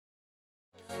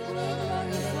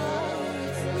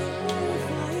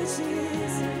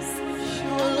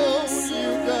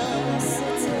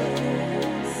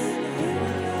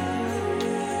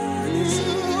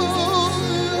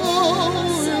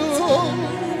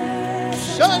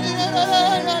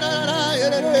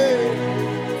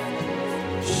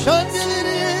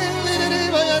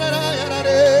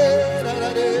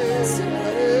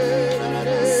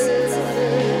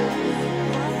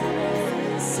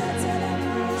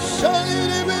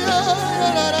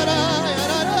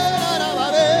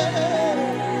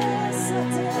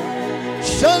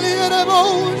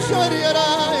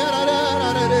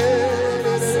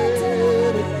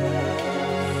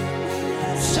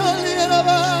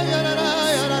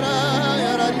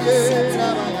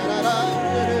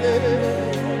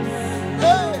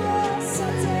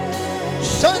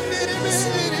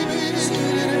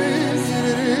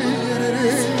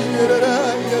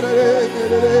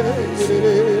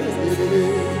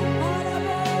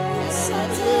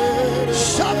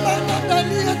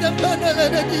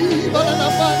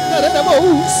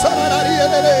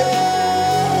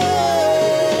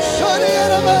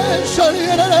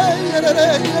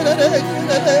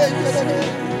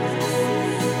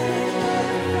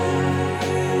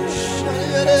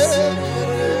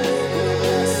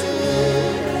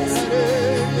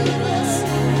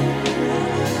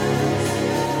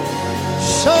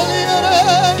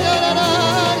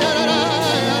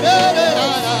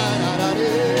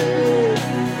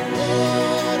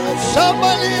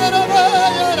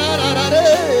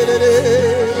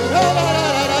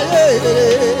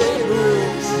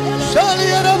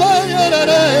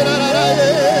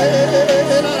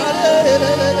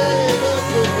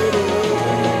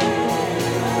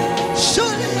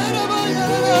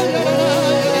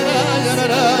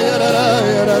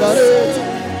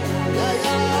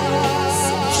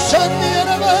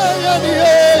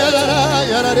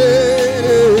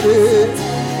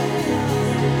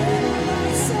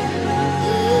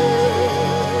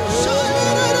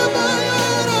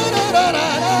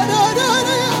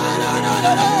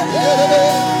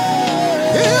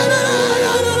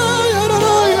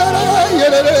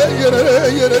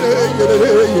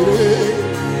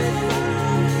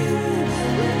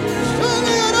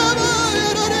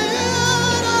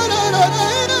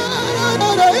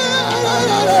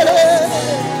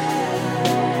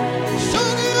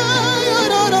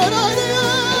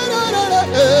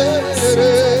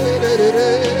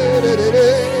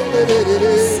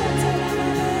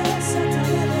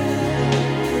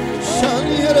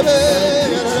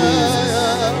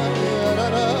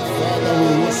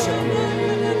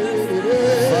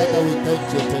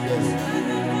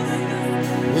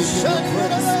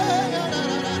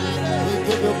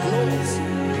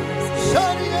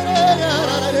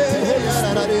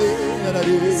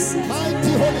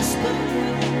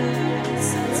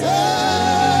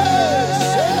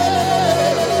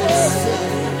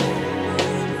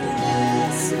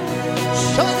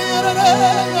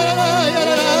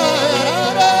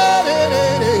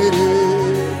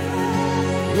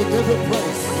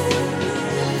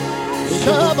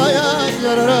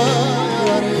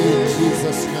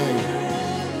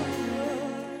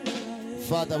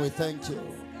Father, we thank you.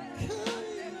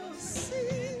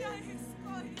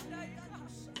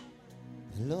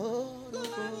 Lord,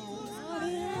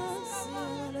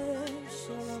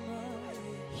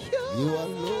 you are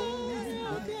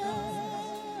Lord.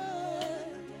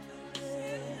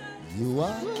 You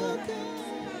are God.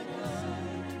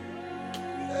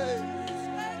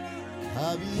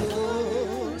 Have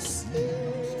you seen,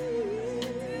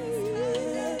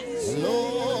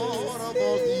 Lord of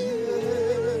all the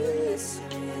earth?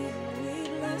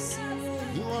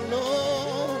 You are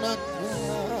Lord at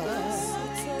last.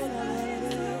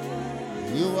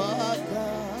 You are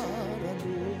God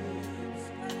alone.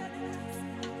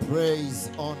 Praise,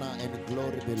 honor, and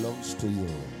glory belongs to you.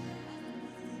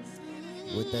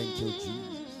 We thank you,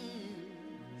 Jesus.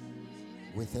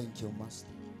 We thank you, Master.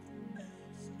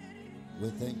 We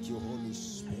thank you, Holy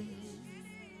Spirit.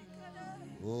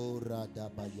 Oh,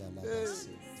 Radabayala.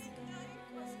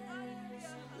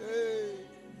 Hey.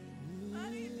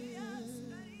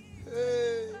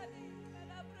 Hey.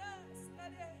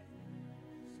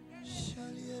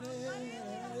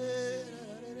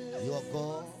 You are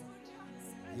God.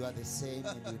 You are the same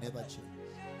and you never change.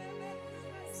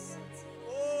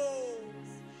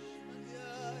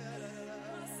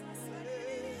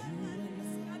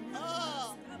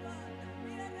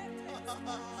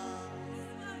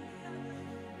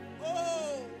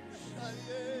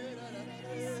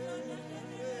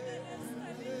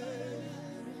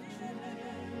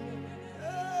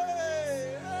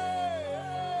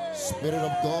 Spirit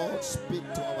of God, speak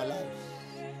to our lives.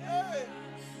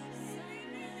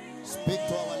 Speak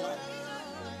to our lives.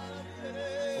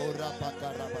 Oh, Rapaka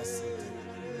Rabasiti.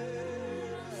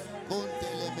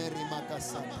 Kontele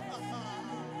Merimakasata.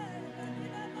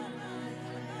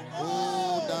 Oh,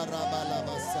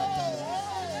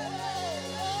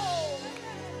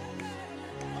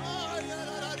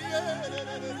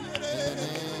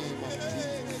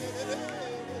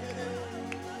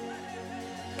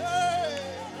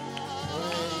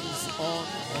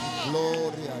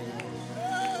 Glory are you.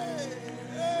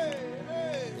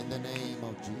 In the name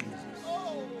of Jesus.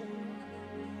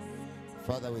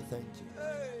 Father, we thank you.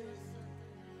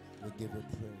 We give you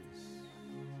praise.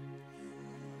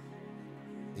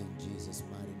 In Jesus'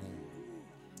 mighty name.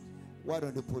 Why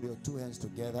don't you put your two hands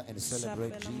together and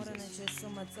celebrate Jesus?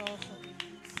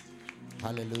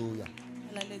 Hallelujah.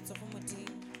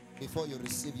 Before you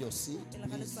receive your seat,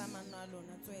 please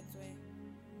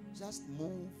just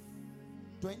move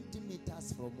 20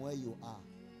 meters from where you are.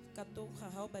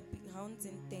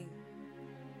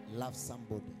 Love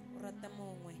somebody.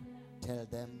 Tell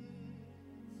them,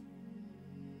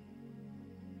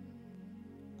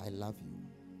 I love you.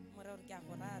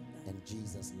 And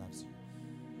Jesus loves you.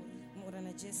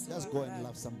 Just go and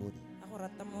love somebody.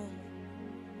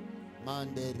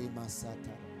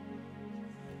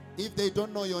 If they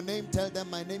don't know your name, tell them,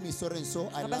 my name is so and so.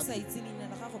 I love you.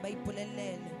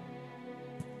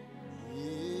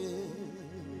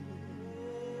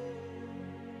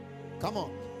 Come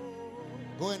on.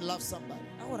 Go and love somebody.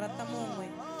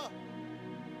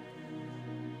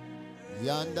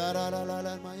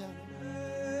 Yandarala maya.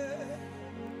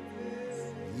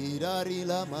 Yidari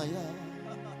la maya.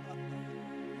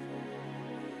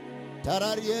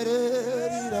 Tarariere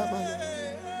la maya.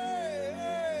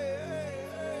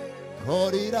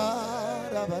 Korira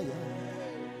rabaya.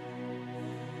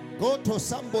 Go to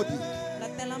somebody.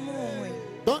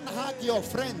 Don't hug your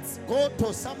friends. Go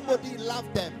to somebody,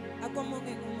 love them.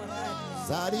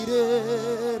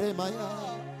 Zarire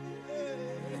maya.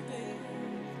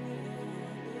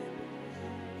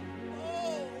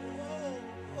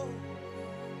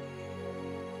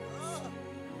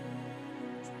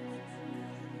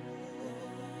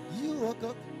 You are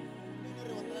God.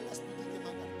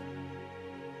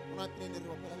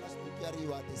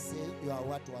 You are the same. You are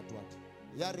what?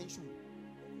 You are Rinshu.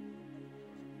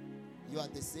 You are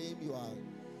the same. You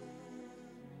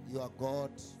are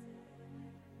God.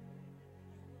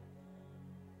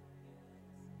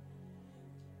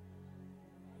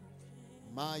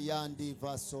 Mayandi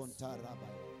vasonta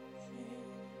rabai.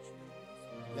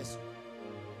 Bless you.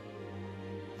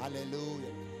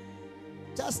 Hallelujah.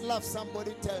 Just love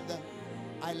somebody. Tell them,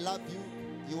 I love you.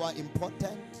 You are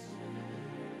important.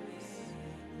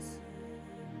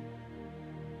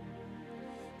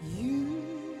 You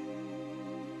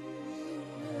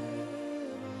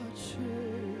never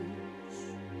change.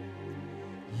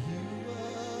 You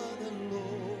are the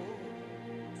Lord.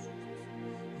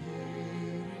 You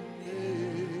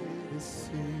remain the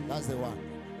same. That's the one.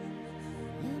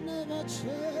 You never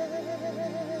change.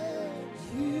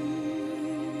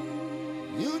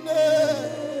 You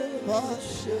never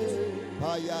change.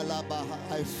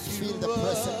 I feel the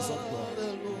presence of God.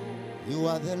 You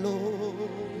are the Lord.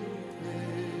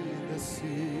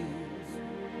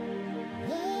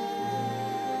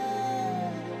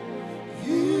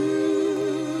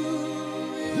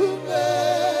 You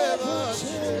never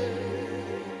change.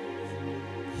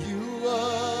 You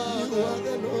are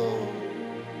the Lord.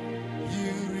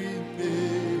 You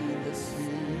remain the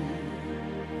same.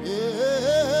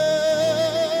 Yeah,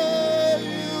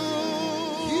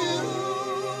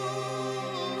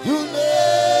 you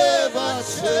never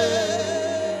change.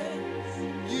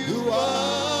 You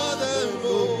are the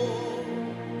Lord.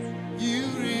 You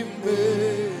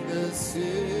remain the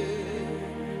same.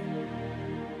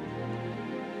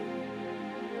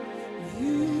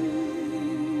 You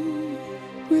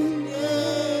will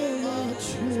never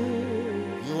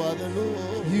change. You are the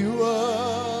Lord. You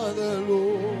are the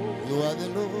Lord. You are the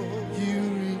Lord. You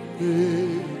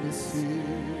remain the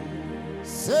same.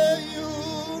 Say you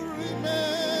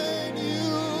remain.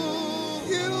 You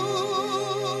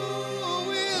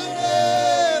will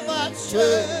never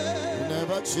change. You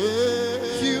never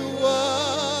change. You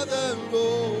are the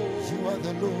Lord. You are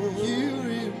the Lord. You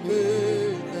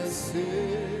remain the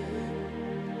same.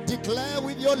 Declare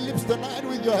with your lips tonight,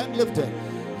 with your hand lifted.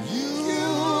 You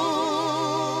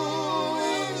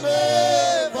will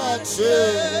never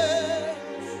change.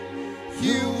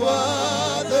 You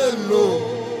are the Lord.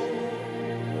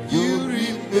 You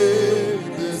remain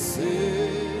the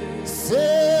same.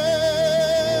 Say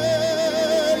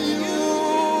you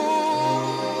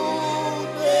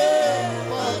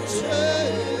never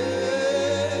change.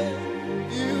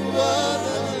 You are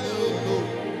the Lord.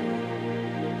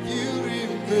 You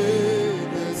remain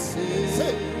the same.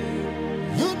 Say,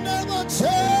 you never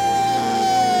change.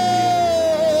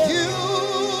 You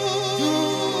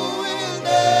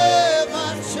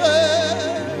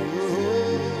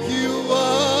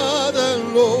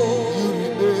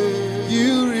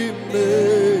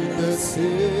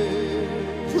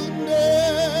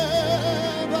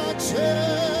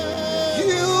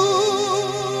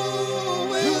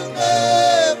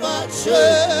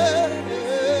change.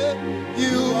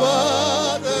 You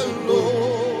are the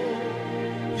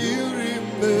Lord. You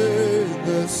remain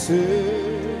the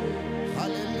same.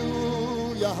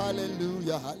 Hallelujah,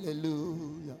 hallelujah,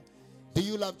 hallelujah. Do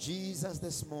you love Jesus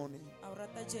this morning?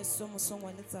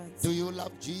 Do you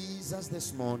love Jesus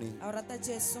this morning?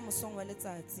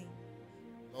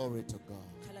 Glory to God.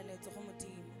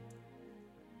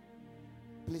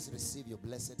 Please receive your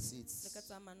blessed seats.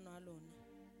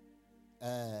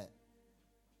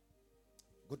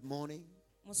 Good morning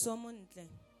to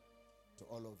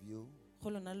all of you.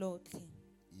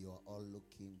 You are all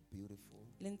looking beautiful.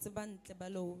 You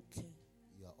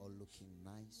are all looking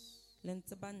nice. You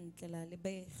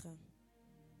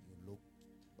look,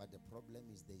 but the problem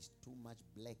is there is too much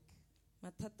black.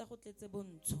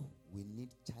 We need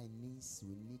Chinese,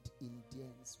 we need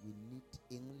Indians, we need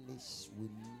English, we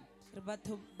need.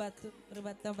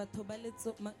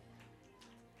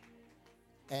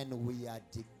 And we are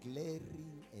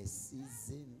declaring a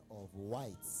season of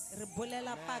whites.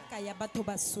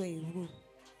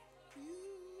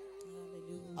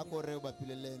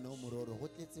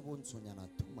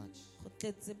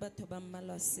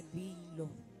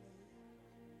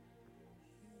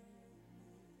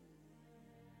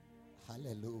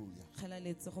 Hallelujah.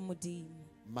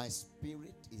 My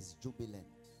spirit is jubilant.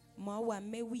 My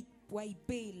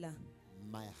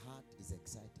heart is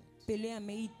excited.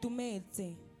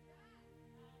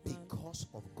 Because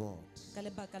of God.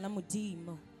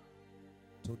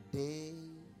 Today,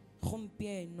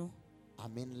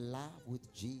 I'm in love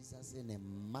with Jesus in a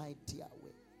mightier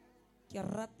way.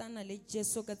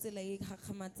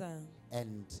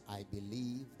 And I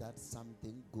believe that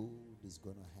something good is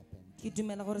going to happen.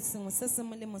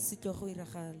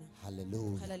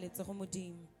 Hallelujah.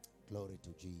 Glory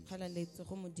to Jesus.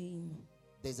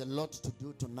 There's a lot to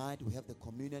do tonight. We have the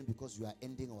communion because we are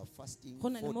ending our fasting,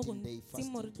 14-day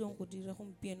fasting.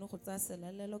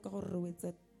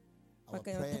 Our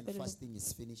prayer and fasting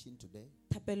is finishing today.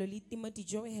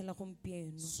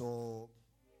 So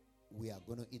we are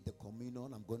going to eat the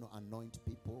communion. I'm going to anoint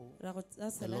people.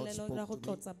 The Lord spoke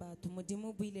to me.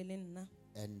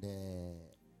 And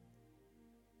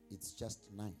it's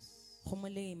just nice.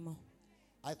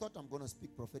 I thought I'm going to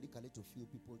speak prophetically to few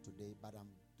people today, but I'm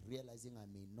realizing I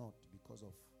may not because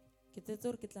of the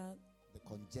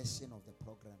congestion of the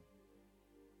program.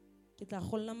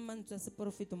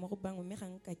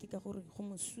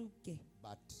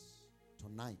 But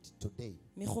tonight, today,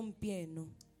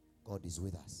 God is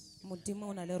with us.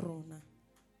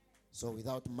 So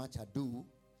without much ado,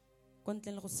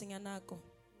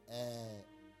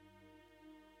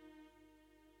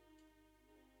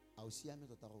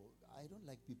 I don't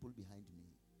like people behind me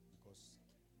because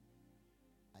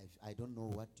I don't know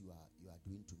what you are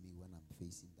doing to me when I'm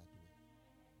facing that way.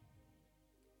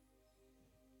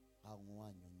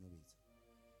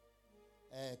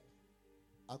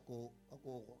 Ako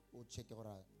check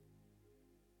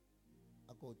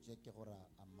ora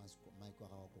amas mic wa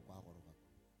gago kwa goroga.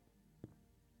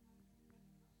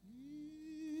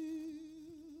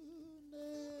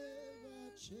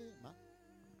 Never change.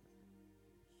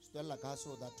 Stella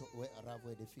kaso that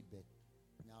arrive the feedback.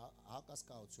 Now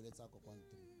akaska utsuletsa ko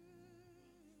kwantri.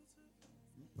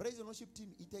 Praise and worship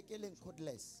team itekele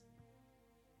cordless.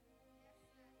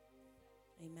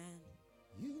 Amen.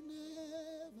 You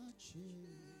never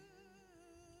change.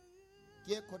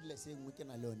 Kia cordless we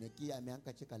can alone. Kia me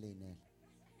anka cheka lene.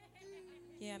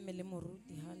 Kia mele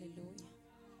moruti. Hallelujah.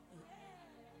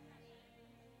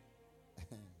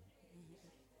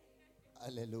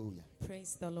 Hallelujah.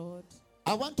 Praise the Lord.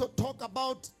 I want to talk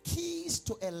about keys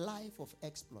to a life of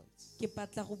exploits. Keys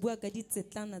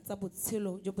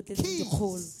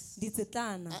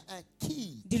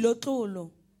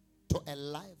to a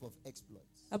life of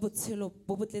exploits.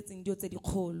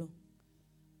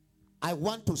 I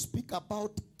want to speak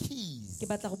about keys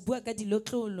that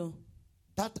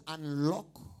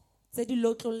unlock the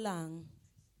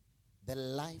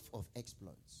life of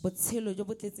exploits.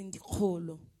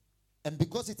 And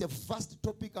because it's a vast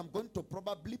topic, I'm going to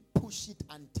probably push it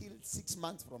until 6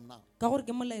 months from now. My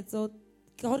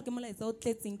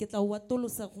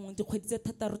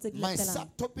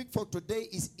subtopic for today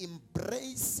is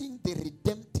embracing the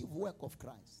redemptive work of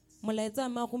Christ.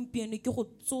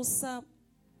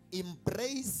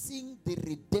 Embracing the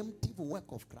redemptive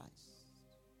work of Christ.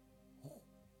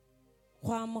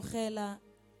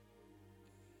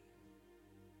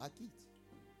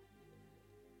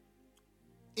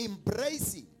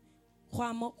 Embracing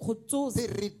the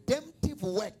redemptive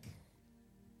work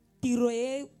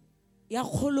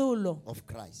of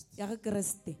Christ.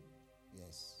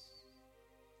 Yes.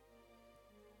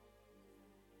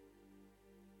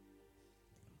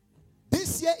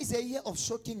 This year is a year of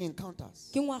shocking encounters.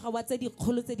 Ke ngwaga wa tse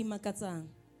dikgolo tse di makatsang.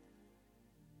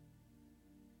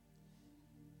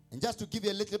 And just to give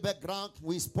you a little background,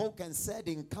 we spoke and said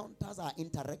encounters are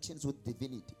interactions with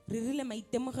divinity. Re rile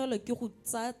maitemogelo ke go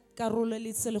tsa karolo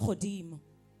le se le godimo.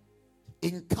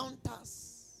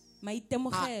 Encounters are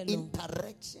Maitemogelo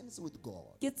interactions with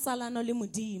God. ke tsalano le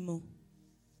modimo.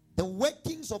 The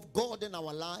workings of God in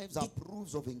our lives are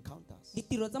proofs of encounters.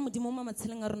 Ditiro tsa modimo mo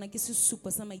matsheleng a rona ke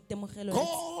sesupo sa maitemogelo.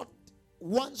 God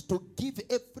wants to give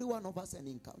every one of us an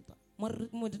encounter.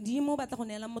 Modimo batla go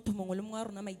neela motho mongwe le mongwe wa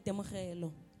rona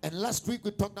maitemogelo. And last week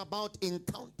we talked about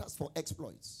encounters for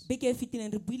exploits. Beke e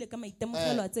fetileng re buile ka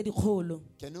maitemogelo a tse dikgolo.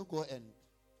 Can you go and,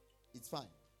 it's fine.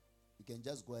 You can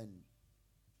just go and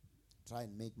try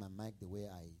and make my mic the way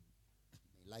I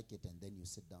like it, and then you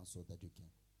sit down so that you can.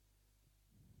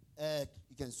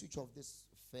 You can switch off this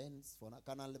fans for now.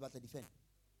 Can I leave the fan?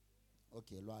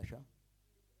 Okay, Loasha.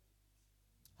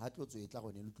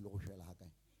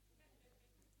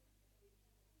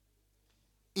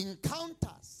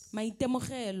 Encounters.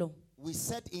 Maitemogelo. We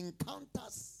said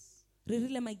encounters. Re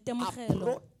rile Are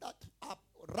maitemogelo.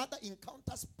 rather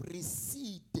encounters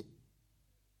precede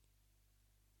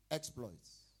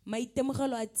exploits.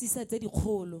 Maitemogelo a tsisa tse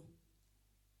dikgolo.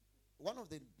 One of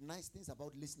the nice things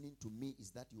about listening to me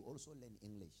is that you also learn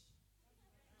English.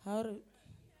 Ha re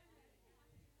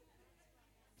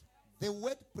The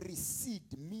word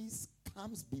precede means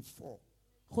comes before.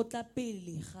 go tla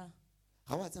pele ga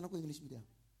How is it English medium?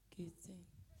 ke tse.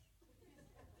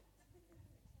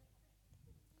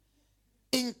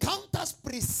 Encounters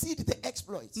precede the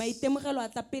exploits. Maitemogelo a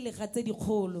tla pele ga tse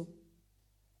dikgolo.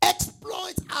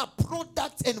 Exploits are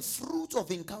products and fruits of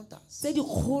encounters. Tse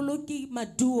dikgolo ke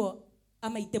maduo a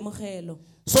maitemogelo.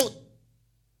 So,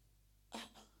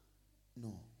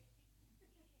 no.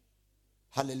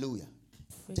 Hallelujah.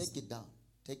 Take it down.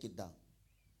 Take it down.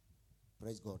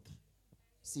 Praise God.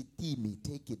 Sitimi,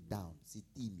 take it down.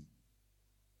 Sitimi.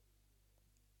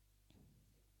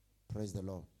 Praise the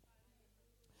Lord.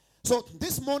 So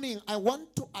this morning, I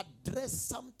want to address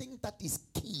something that is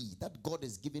key that God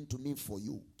has given to me for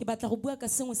you. Ke batla go bua ka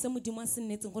sengwe se modimo a se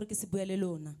nnetseng gore ke se bua le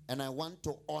lona. And I want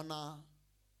to honor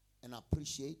and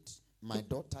appreciate my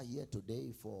daughter here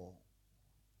today for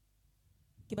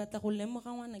Ke batla go lemoga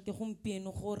ngwana ke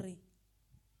gompieno gore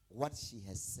what she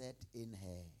has said in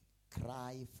her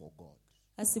cry for God.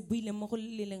 a se buile mo go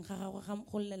leleng ga gagwe ga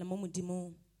go llela mo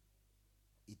modimong.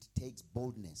 It takes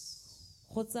boldness.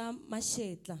 Go tsa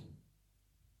mashetla.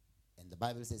 And the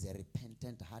Bible says a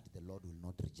repentant heart the Lord will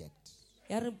not reject.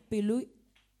 Ya re pelo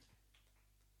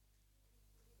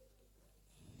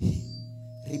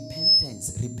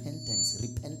Repentance, repentance,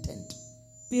 repentant.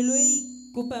 pelo e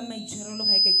kopa maitshwarelo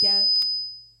ga ke ka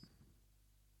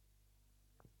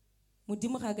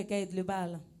modimo ga ke ka e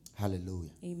lebala.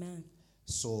 Hallelujah. Amen.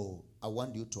 So I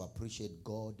want you to appreciate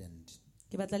God and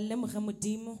Ke batla le lemoga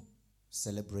modimo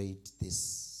celebrate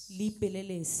this le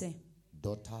ipelelese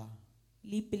daughter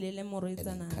le ipelele and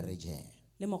moretsana encourage her.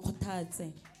 le mo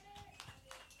kgothatse.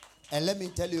 And let me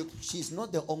tell you, she's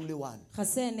not the only one. Ga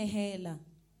se ene hela.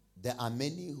 There are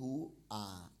many who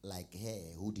are like her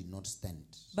who did not stand.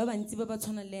 Ba bantsi ba ba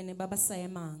tshwana le ene ba ba sa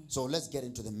emang. So let's get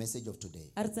into the message of today.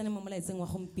 A re tsene mo molaetseng wa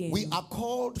gompieno. We are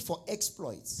called for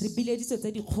exploits Re bileditswe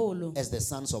tse dikgolo as the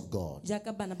sons of God.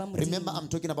 jaaka bana ba Remember, modimo. I'm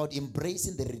talking about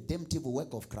embracing the redemptive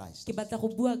work of Christ. Ke batla go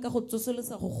bua ka go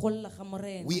tsosolosa go golla ga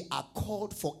morena. We are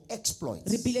called for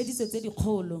exploits. Re bileditswe tse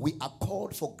dikgolo. We are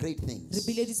called for great Re things.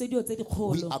 bileditswe dio tse We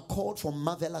dikgolo. are called for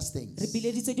marvelous Re things.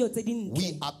 bileditswe dio tse We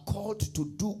dintle. are called to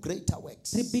do greater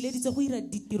works. Re bileditswe go ira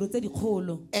ditiro tse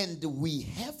dikgolo. And we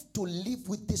have to live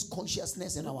with this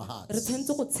consciousness in our Re hearts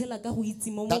tshwanetse go tshela ka go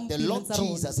itse mo that the Lord pelong tsa rona.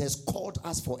 Jesus has called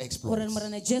us for Gore exploits.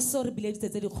 morena Jesu re bileditswe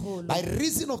tse dikgolo. By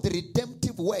reason of the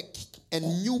redemptive work and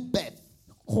new birth,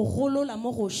 Go golola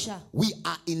mo go sha. we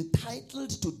are entitled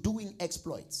to doing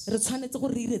exploits. Re tshwanetse go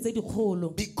re ire tse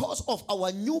dikgolo. Because of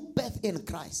our new birth in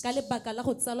Christ. Ka lebaka la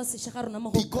go tsala sesha ga rona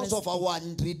mo go Because of Kriste. our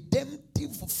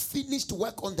redemptive finished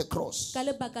work on the cross. Ka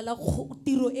lebaka la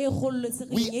tiro e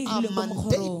gololesegileng We e are ileng ko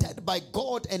mogorong. mandated by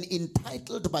God and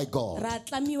entitled by God Ra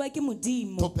tlamiwa ke to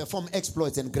modimo perform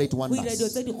exploits and great go ira dio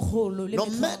wonders. tse dikgolo le No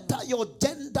metlholo. matter your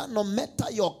gender, no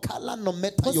matter your color, no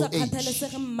matter Go your sa age,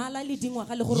 kgathalesege mmala le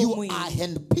dingwaga le gore you o moeng. are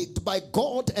handpicked by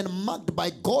God and marked by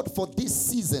God for this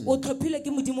season O tlhophilwe ke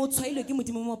modimo, o tshwailwe ke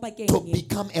modimo mo pakeng to e.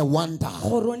 become a wonder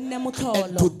Gore o nne and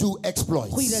motlholo to do go ira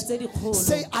exploits. tse dikgolo.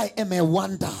 Say, I am a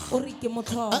wonder. O re ke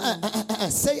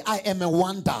Say, I am a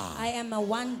wonder. I am a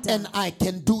wonder. And I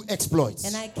can do exploits.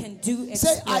 And I can do exploits.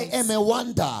 Say, I am a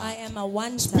wonder. I am a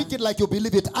wonder. Speak it like you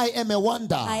believe it. I am a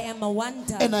wonder. I am a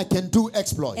wonder. And I can do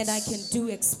exploits. And I can do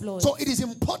exploits. So it is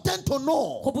important to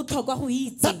know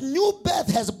that new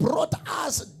birth has brought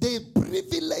us the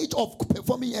privilege of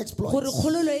performing exploits.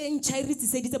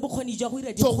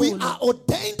 So we are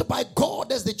ordained by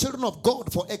God as the children of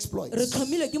God for exploits.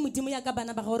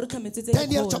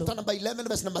 Daniel chapter number 11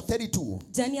 verse number 32.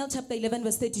 Daniel chapter 11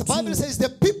 verse 32. The Bible says the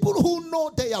people who know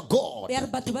their God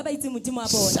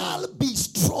shall be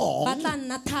strong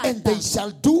and they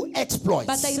shall do exploits.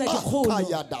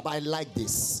 I like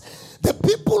this. The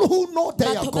people who know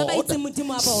their God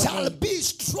shall be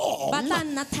strong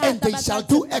and they shall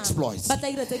do exploits.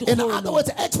 In other words,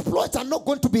 exploits are not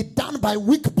going to be done by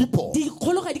weak people. They are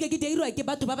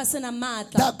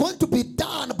going to be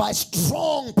done by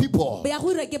strong people. And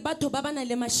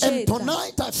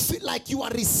tonight I feel like you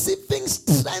are receiving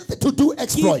strength to do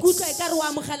exploits.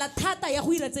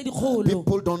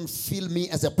 People don't feel me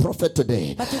as a prophet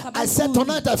today. I said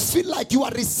tonight I feel like you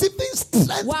are receiving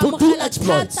strength to do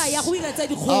exploits.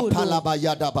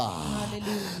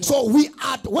 So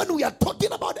when we are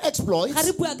talking about exploits,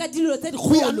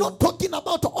 we are not talking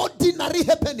about ordinary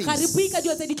happenings.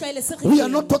 We are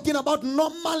not talking about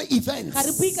normal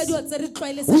events.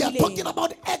 We are talking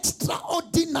about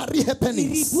extraordinary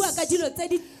happenings.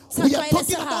 We are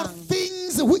talking about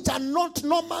things which are not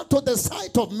normal to the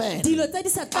sight of man. We are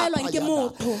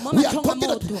talking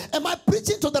about, am I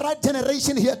preaching to the right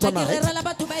generation here tonight?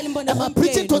 Am I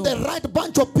preaching to the right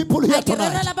bunch of people here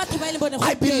tonight?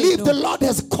 I believe the Lord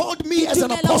has called me as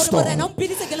an apostle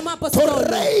to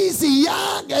raise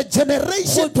young a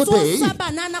generation today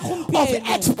of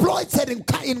exploits and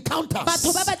encounters.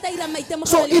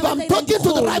 So if I'm talking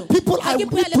to the right people, I need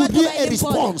to hear a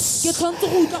response.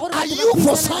 Are you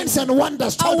for signs and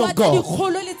wonders, child of God?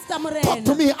 Talk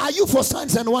to me. Are you for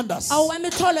signs and wonders?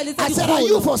 I said, are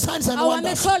you for signs and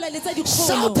wonders?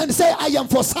 Shout and say, I am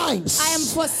for signs. I am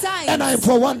for signs. And I am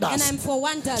for wonders. And I am for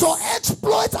wonders. So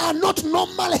exploits are not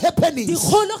normal happenings.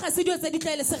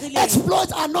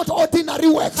 Exploits are not ordinary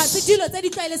works.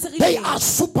 They are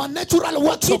supernatural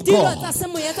works of God.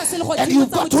 And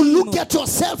you've got to look at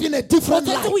yourself in a different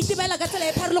light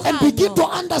and begin to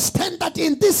understand that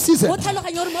in this season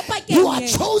you are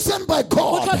chosen by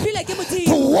God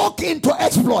to walk into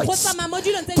exploits, to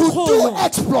do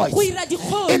exploits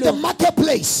in the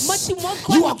marketplace.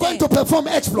 You are going to perform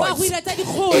exploits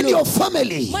in your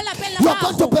family. You are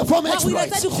going to perform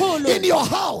exploits in your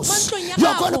house. You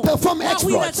are going to perform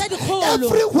exploits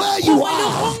everywhere you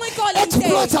are.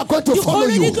 Exploits are going to follow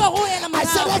you. I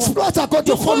said exploits are going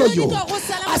to follow you.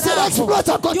 I said exploits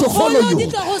are going to follow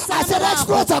you. I said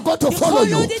exploits are going to follow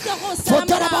you.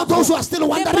 Forget about those who are still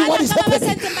wondering what is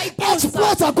happening.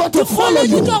 Exploits are going to follow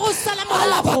you. Exploits are going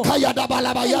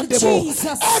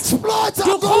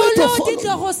to follow you.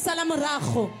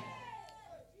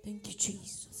 Thank you,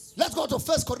 Jesus. Let's go to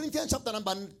 1 Corinthians chapter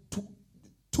number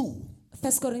 2.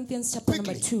 1 Corinthians chapter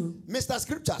number 2. Mr.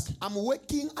 Scriptures, I'm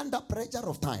working under pressure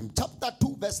of time. Chapter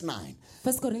 2 verse 9.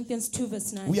 1 Corinthians 2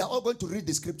 verse 9. We are all going to read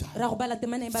the scripture. 1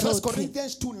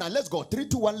 Corinthians 2 9. Let's go. 3,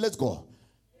 2, 1. Let's go.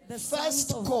 1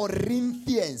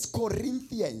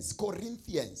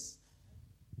 Corinthians.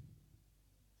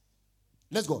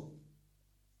 Let's go.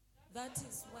 That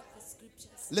is what the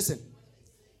scriptures.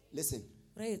 Listen.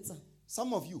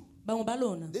 Some of you,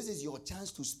 this is your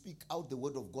chance to speak out the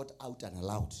word of God out and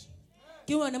aloud.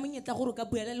 Shall we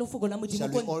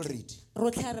all read?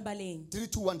 3,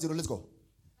 2, 1, 0. Let's go.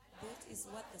 That is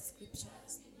what the scriptures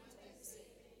say.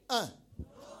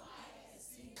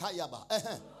 Kayaba.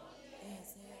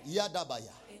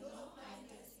 Yadabaya.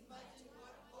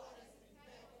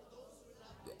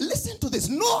 Listen to this.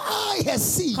 No eye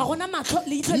has seen, no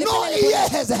ear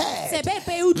has heard,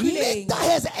 neither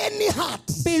has any heart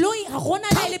come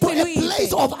to a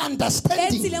place of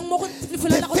understanding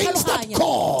the things that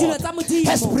God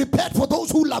has prepared for those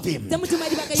who love Him.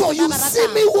 So you see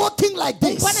me walking like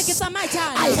this.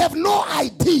 I have no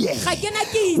idea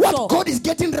what God is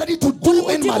getting ready to do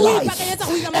in my life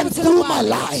and through my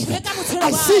life.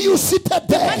 I see you seated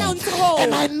there,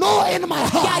 and I know in my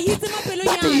heart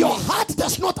that your heart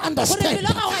does not understand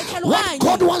what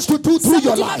God wants to do through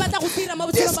your life.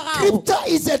 This scripture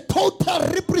is a total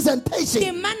representation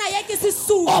of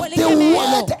the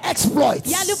word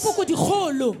exploits.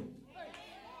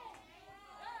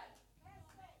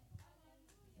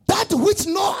 That That which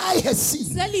no eye has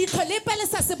seen,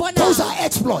 those are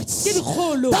exploits.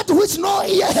 That which no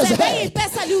ear has heard,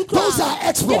 those are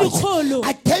exploits.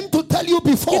 I came to tell you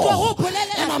before,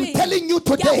 and I'm telling you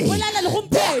today,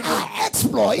 there are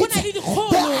exploits.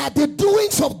 There are the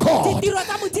doings of God. There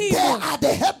are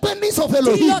the happenings of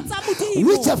Elohim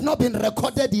which have not been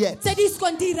recorded yet.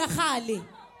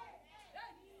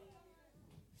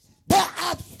 There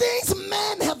are things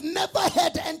men have never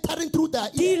had entering through their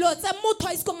ear.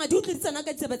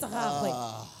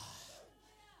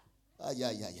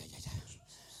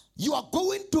 You are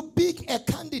going to be a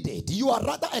candidate. You are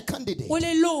rather a candidate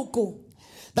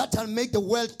that will make the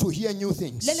world to hear new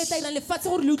things. You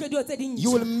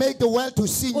will make the world to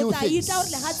see new things.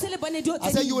 I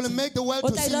said you will make the world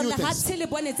to see new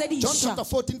things. John chapter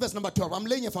 14 verse number 12. I'm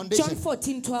laying a foundation. John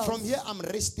 14:12. From here I'm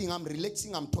resting, I'm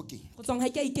relaxing, I'm talking. John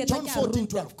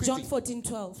 14:12. John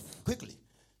 14:12. Quickly.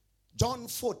 John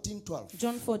 14:12.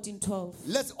 John 14:12.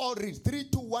 Let's all read. 3,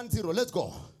 2, 1, 0. Let's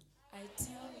go. I tell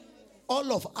you.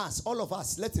 All of us.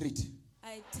 Let's read.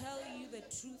 I tell you the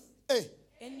truth. Hey.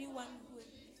 Anyone who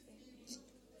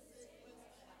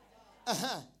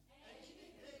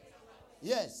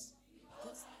Yes.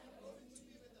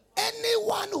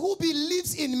 Anyone who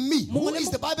believes in me. Who is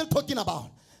the Bible talking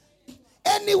about?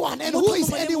 Anyone. And who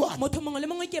is anyone?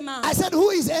 I said,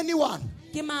 who is anyone?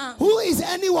 Who is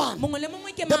anyone?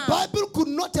 The Bible could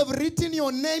not have written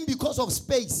your name because of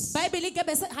space. But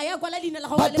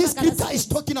this scripture is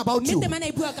talking about you.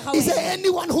 Is there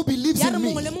anyone who believes in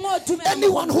me?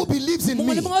 Anyone who believes in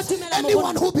me?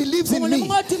 Anyone who believes in me?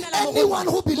 Anyone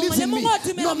who believes in me?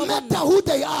 No matter who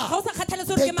they are,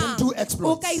 they can do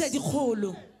exploits.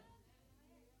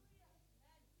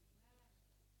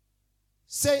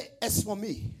 Say, as for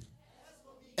me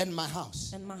and my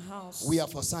house, we are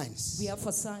for signs,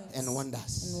 and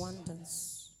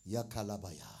wonders.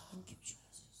 Yakalabaya. Thank you,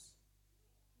 Jesus.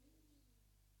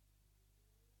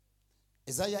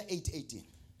 Isaiah 8:18.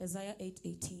 Isaiah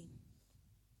 8:18.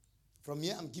 From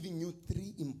here, I'm giving you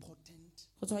 3 important keys,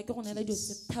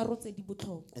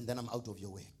 and then I'm out of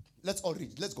your way. Let's all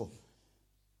read. Let's go.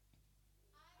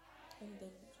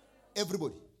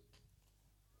 Everybody.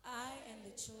 I and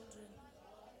the children.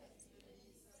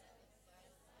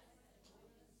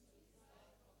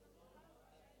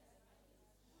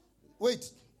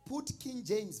 Wait, put King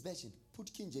James version.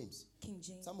 Put King James. King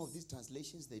James. Some of these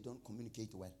translations, they don't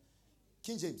communicate well.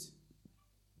 King James.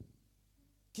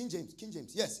 King James. King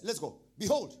James. Yes, let's go.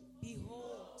 Behold.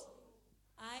 Behold,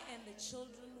 I and the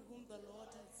children whom the Lord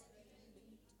has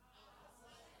given.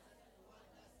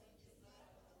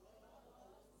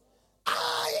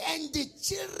 I and the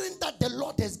children that the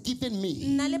Lord has given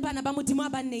me.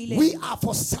 We are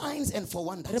for signs and for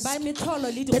wonders.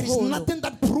 There is nothing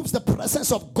that proves the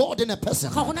presence of God in a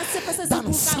person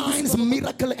than signs,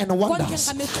 miracle, and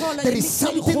wonders. There is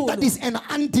something that is an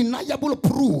undeniable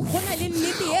proof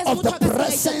of the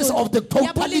presence of the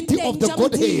totality of the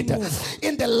Godhead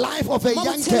in the life of a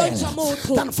young girl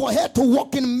than for her to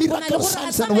walk in miracle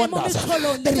signs and wonders.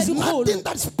 There is nothing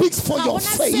that speaks for your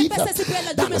faith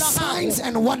than signs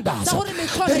and wonders.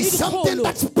 There is something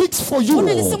that speaks for you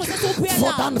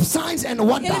for than signs and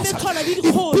wonders. If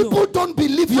people don't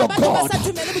believe your God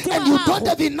and you don't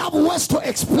have enough words to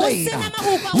explain,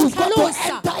 you've got to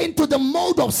enter into the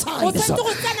mode of signs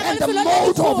and the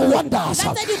mode of wonders.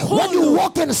 When you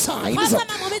walk in signs,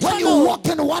 when you walk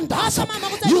in wonders,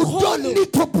 you don't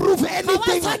need to prove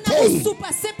anything again.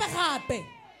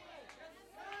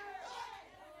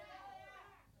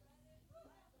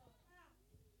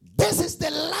 This is the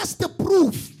last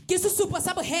proof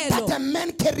that a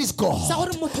man carries God.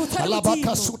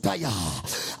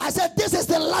 I said, this is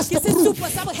the last proof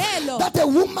that a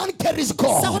woman carries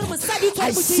God.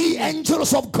 I see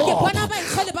angels of God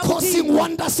causing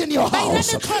wonders in your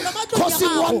house,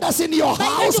 causing wonders in your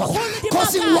house,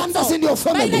 causing wonders in your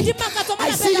family.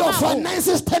 I see your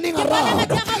finances turning around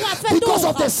because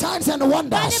of the signs and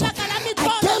wonders. I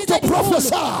came to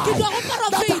prophesy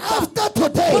that after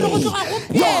today,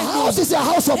 your house is a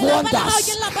house of wonders.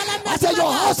 I said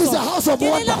your house is a house of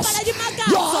wonders.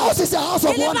 Your house is a house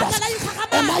of wonders.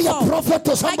 Am I a prophet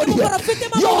to somebody here?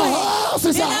 Your house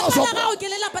is a house of wonders.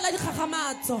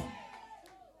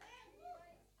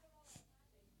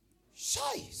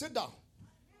 Shy, sit down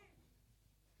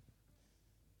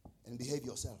and behave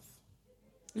yourself.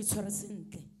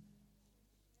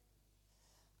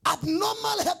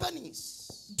 Abnormal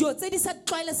happenings,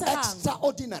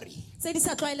 extraordinary,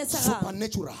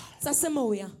 supernatural.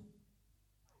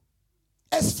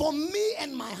 As for me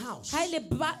and my house, the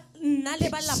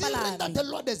children that the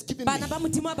Lord has given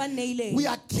me, we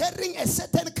are carrying a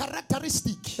certain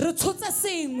characteristic.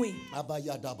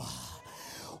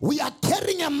 We are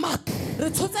carrying a mark.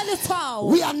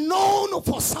 We are known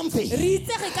for something.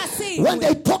 When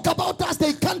they talk about us,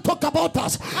 they can't talk about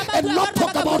us and not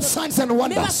talk about signs and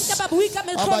wonders.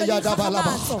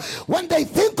 When they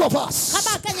think of us,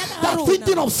 they're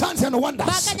thinking of signs and wonders.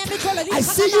 I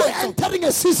see you entering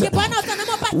a season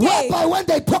whereby when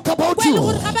they talk about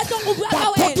you, they're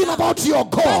talking about your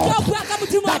God.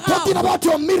 They're talking about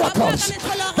your miracles.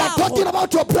 They're talking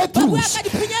about your breakthroughs.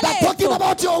 They're talking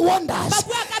about your wonders.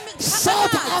 Shout,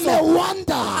 I'm a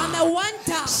wonder. I'm a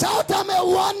wonder. Shout, I'm a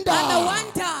wonder. I'm a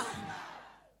wonder.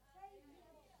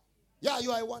 Yeah,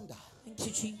 you are a wonder. Thank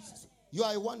you, Jesus. You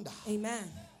are a wonder.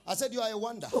 Amen. I said you are a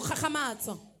wonder.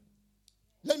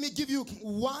 Let me give you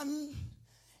one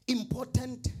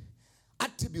important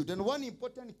attribute and one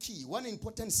important key, one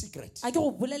important secret.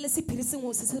 Hebrews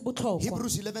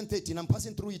 11:13. I'm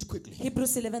passing through it quickly.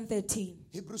 Hebrews 11:13.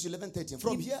 Hebrews 11:13.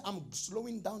 From here, I'm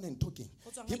slowing down and talking.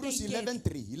 Hebrews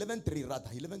 11:3. 11:3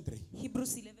 rather. 11:3.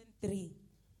 Hebrews 11:3.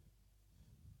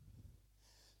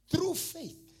 Through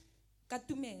faith,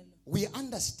 we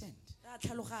understand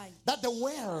that the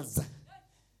worlds,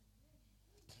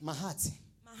 Mahati,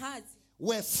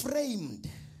 were framed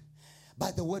by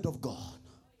the word of God.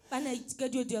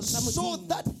 So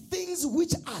that things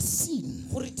which are seen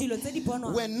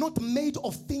were not made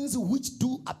of things which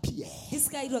do appear.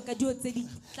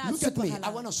 Look at me. I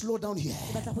want to slow down here.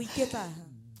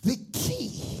 The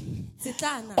key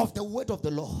of the word of the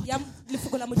Lord,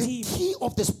 the key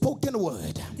of the spoken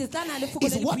word,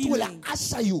 is what will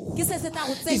usher you,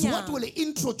 is what will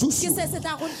introduce you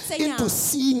into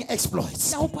seeing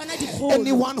exploits.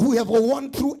 Anyone who have gone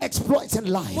through exploits in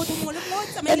life,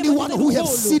 anyone who have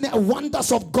seen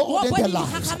wonders of God in their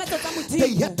lives,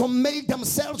 they had to make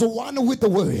themselves one with the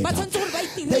word.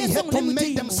 They had to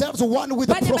make themselves one with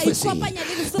the prophecy.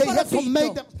 They had to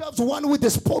make themselves one with the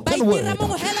spoken word.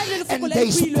 And they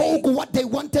spoke what they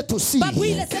wanted to see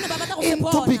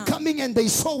into becoming, and they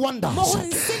saw wonders.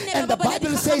 And the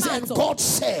Bible says, and God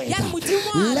said,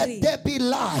 let there be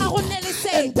light.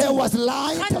 And there was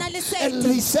light. And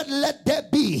he said, let there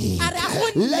be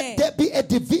a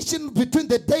division between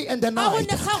the day and the night.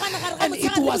 And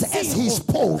it was as he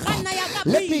spoke.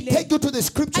 Let me take you to the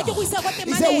scripture.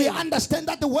 He said, we understand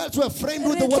that the worlds were framed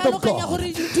with the word of God.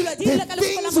 The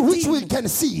things which we can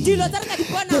see,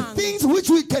 the things which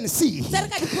we can see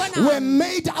were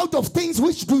made out of things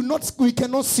which we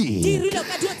cannot see.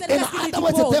 In other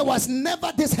words, there was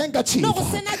never this handkerchief,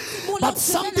 but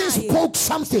something spoke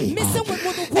something,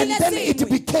 and then it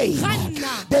became.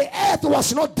 The earth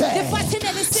was not there.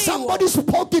 Somebody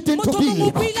spoke it into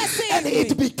being, and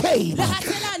it became.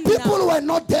 People were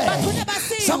not there.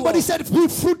 Somebody said, be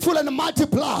fruitful and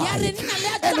multiply,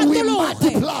 and we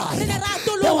multiplied.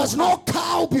 There was no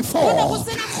cow before.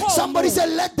 Somebody said,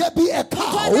 let there be a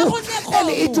cow, and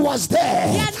it was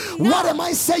there. What am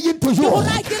I saying to you?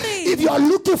 If you are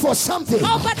looking for something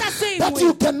that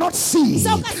you cannot see,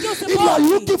 if you are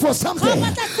looking for something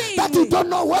that you don't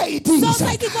know where it is,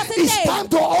 it's time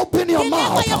to open your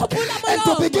mouth and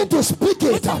to begin to speak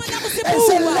it and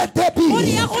say, let there be.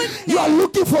 You are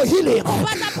looking for healing,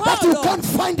 but you can't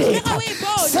find it.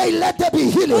 Say, let there be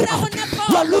healing.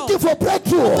 You are looking for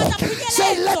breakthrough.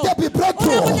 Say, let there be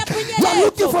breakthrough. You are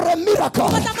looking for a miracle.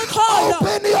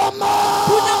 Open your mouth.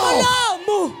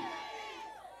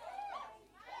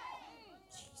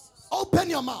 Open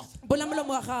your mouth. For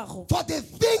the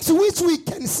things which we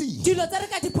can see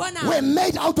were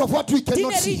made out of what we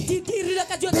cannot see.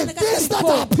 The things that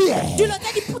appear,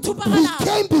 we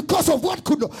came because of what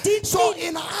could not. So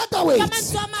in other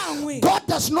ways, God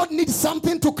does not need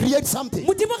something to create something.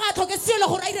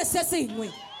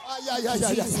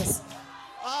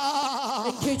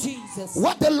 Thank you, Jesus.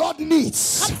 What the Lord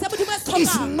needs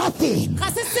is nothing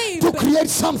to create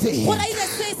something.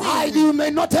 You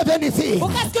may not have anything.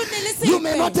 You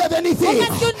may not have anything,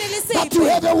 but you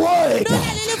have a word.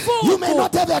 You may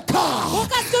not have a car,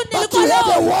 but you have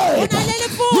a word.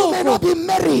 You may not be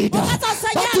married,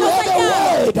 but you have a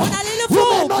word. You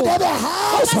may not have a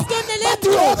house, but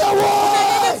you have a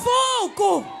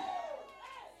word.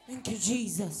 Thank you,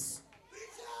 Jesus.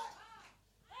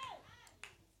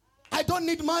 I don't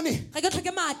need money. I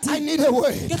need a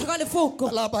word.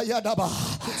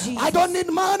 I don't need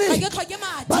money,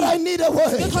 but I need a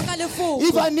word.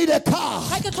 If I need a car,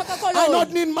 I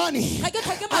don't need money.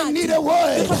 I need a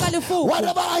word.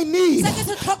 Whatever I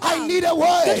need a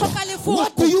word.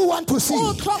 What do you want to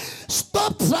see?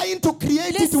 Stop trying to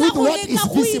create it with what is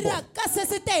visible.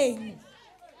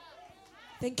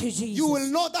 Thank you, Jesus. You will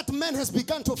know that man has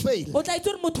begun to fail. O tla itse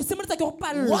gore motho o simolola ke go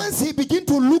palelwa. Once he begin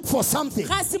to look for something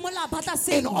Ga a simolola a batla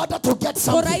in sengwe order to get gore a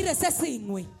something, ire se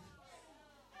sengwe.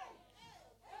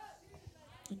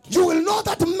 you will know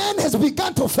that man has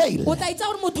begun to fail. O tla itse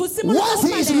gore motho o simolola Once go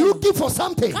he is palelwa. looking for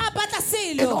something Ga a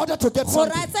batla in selo order to get gore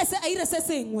something. a ire se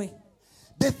sengwe.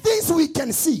 The things we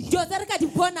can see Dilo tse re ka di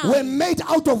bonang were made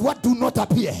out of what do not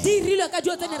appear. di irilwe ka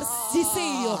dilo tse ne re di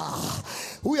seyo.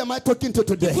 Who am I talking to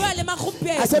today? Bua le I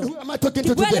magompieno. said, who am I talking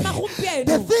to Bua le today? magompieno.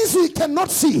 The things we cannot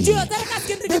see, Dilo tse re ka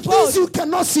se ke re the di things you bone.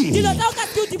 cannot see. Dilo tse o ka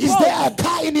se ke di Is there bone. a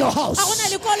car in your Ga gona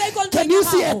house? le koloi ko Can ntlong you ya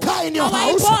see a gago. car in your A wa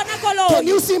e house? bona koloi. Can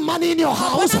you see money in your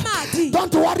house? bona madi.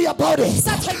 Don't worry about it.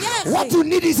 Sa tshwenyege. What you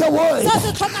need is a word. Se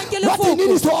se tlhokang ke What you need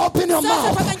lefoko. is to open your Se se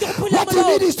mouth. tlhokang ke go phula What you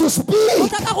need molomo. is to O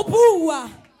speak. tlhoka go bua.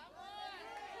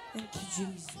 Thank you,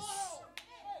 Jesus.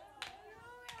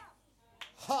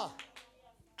 Ha.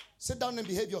 Sit down and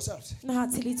behave yourselves. Na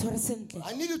tshele itshware sentle.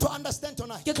 I need you to understand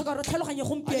tonight. Ke tlhoka gore o tlhaloganye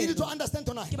I need you to gompieno. understand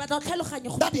tonight Ke batla o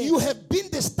tlhaloganye that you gompieno. have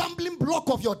been the stumbling block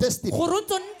of your destiny. Gore o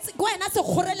ntse o ntse- ke wena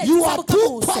sekgoreletsi You sa are too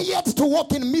bokamoso. quiet to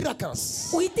walk in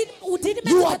miracles. O didimetse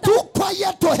You are thata- too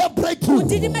quiet to have breakthrough. o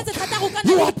didimetse thata go ka nna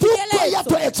You le are too quiet dipeeletso.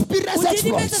 to experience O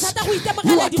didimetse exploits. thata go You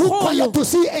itemogela are too quiet digolo. to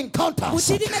see O encounters.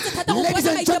 didimetse thata go Ladies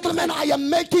bona and gentlemen, maitemogelo. I am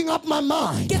making up my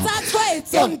mind Ke tsaya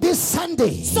tshwetso. on this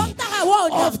Sunday Sontaga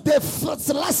wona. of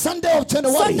the last Sunday of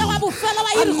January. Sontaga wa bofelo wa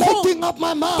I'm Irikgong. making up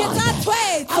my Ke mind. tsaya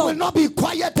tshwetso. I will not be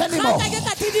quiet anymore. Ga nke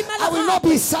ka tidimala I will not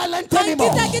be silent Ga nke anymore.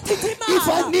 ka ke tidimala. If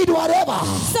I need whatever,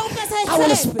 Se o ka se I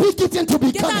will tsebe. speak it into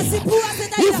becoming. se bua se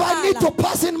tla If I need to diragala.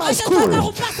 pass in my Ga ke school, tlhoka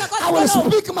go pasa kwa I will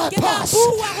sekolong. speak my Ke tla pass. bua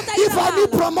go tla If I need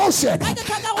diragala. promotion, Ga ke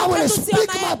tlhoka go I will tlhatlosiwa speak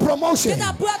my maemo. promotion. Ke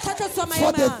tla bua tlhatlosiwa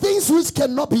For the maemo. things which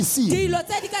cannot be seen Dilo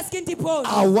tse di ka sekeng di bonwa.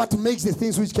 are what makes the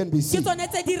things which can be Ke seen. tsone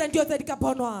tse di dirang dilo tse di ka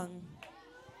bonwang.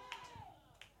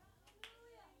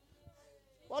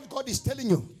 What God is telling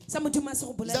you Sa modimo a se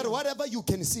go is that bolelela. whatever you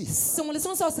can see, Sengwe le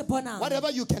sengwe se o se bonang.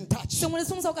 whatever you can touch, Sengwe le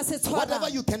sengwe se o ka se whatever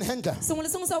tshwarang. you can handle, Sengwe le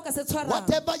sengwe se o ka se tshwarang.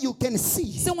 whatever you can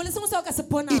see, Sengwe le sengwe se o ka se it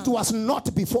bonang. was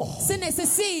not before. Se ne se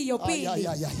seyo Ah, yeah, pele.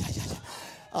 yeah, yeah, yeah, yeah.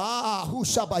 Ah, who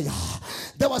shabaya?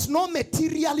 There was no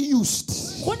material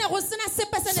used Go ne go sena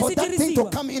sepe se ne for se that thing to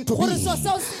dirisiwa. come into Gore being. so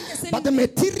seo se ne But the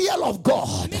material of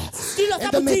God dilo tsa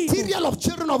and the modimo. material of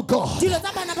children of God Dilo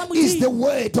tsa bana ba is the modimo.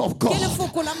 word of Ke God.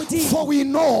 lefoko la modimo. For we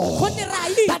know Go ne ra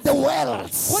itse that the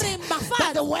worlds, gore that the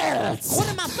mafatshe, worlds, gore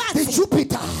the mafatshe,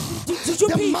 Jupiter, the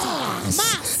Jupiter, Mars,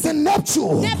 Mars, the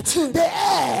Neptune, Neptune, the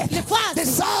Earth, lefatshe, the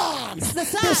Sun, the the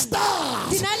sun,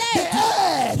 stars,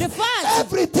 dinalete, the Earth, lefatshe,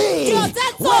 everything dilo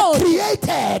tse were tsotlhe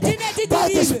created di ne di by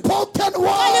the dirilwe spoken ka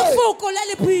word. lefoko le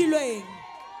le builweng.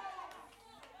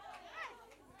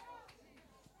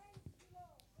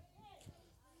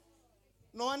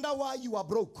 No wonder why you are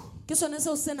broke. Ke sone se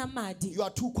o senang madi. You are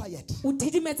too quiet. O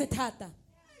didimetse thata.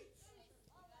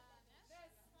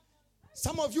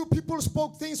 Some of you people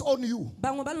spoke things on you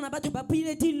Bangwe ba lona batho ba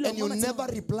buile dilo and you mo never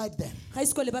matsheng. replied them. Ga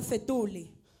isko le ba fetole.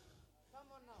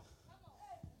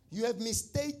 You have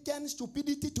mistaken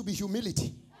stupidity to be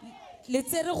humility. Le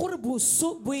tsere gore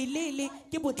boelele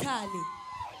ke botlhale.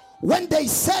 When they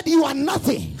said you are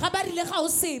nothing, Ga ba rile ga o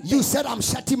sepe. you said I'm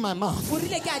shutting my mouth. O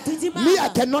rile ke a didimala. Me, I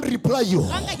cannot reply you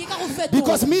Ga nka ke ka go fetola.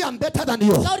 because me, I'm better than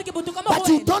you. Ka gore ke botoka mo But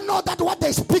go you wena. don't know that what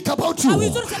they speak about you A o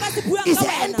itse gore se ba se buang is ka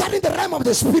wena. entering the realm of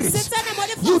the spirit. Se tsena mo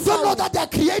You don't know lefaufau. that they're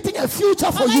creating a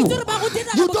future for Ga ba you. itse gore ba go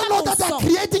direla You don't know that they're bokamoso.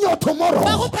 creating your tomorrow.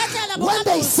 Ba go phetlela When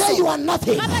they bokamoso. say you are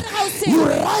nothing, Ga ba re ga o sepe. you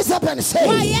rise up and say,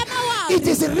 Wa ema wa re. it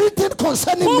is written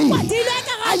concerning Go me. kwadilwe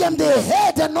ka I ga am the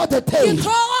head and not the ke tail.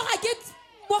 tlhogo ga ke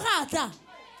mogatla.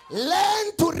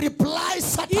 Learn to reply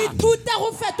Satan. Ithute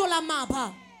go fetola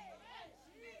maba.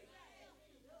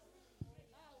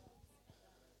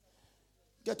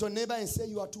 Get your neighbor and say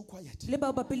you are too quiet. Le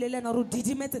ba ba pile le na ro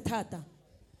didimetse thata.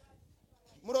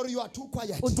 Muroro, you are too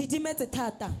quiet. O didimetse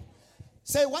thata.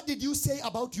 Say, what did you say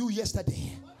about you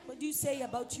yesterday? What do you say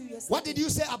about you yesterday? What did you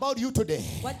say about you today?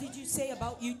 What did you say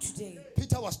about you today?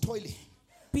 Peter was toiling.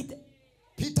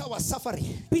 Peter was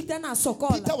suffering. Peter na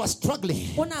sokola. Peter was struggling.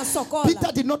 O na sokola.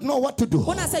 Peter did not know what to do.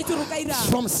 O na sa itse ro ka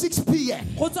irang. From 6 p.m.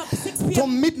 Go tswa 6 to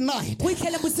p.m. midnight We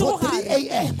itlhele to bosigo 3 gare.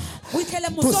 a.m. We itlhele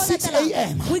to moso 6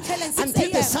 a.m. We itlhele 6 until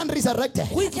the a.m. sun resurrected.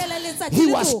 We itlhele letsatsi He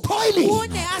le was tlo. toiling O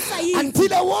ne a sa itse.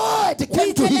 until a word We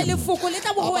came to itlhele him. lefoko le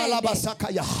tla bo go wena.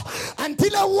 Abalabasakaya.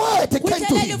 Until a word We came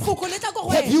to itlhele him. lefoko le tla go go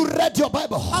Have wena. you read your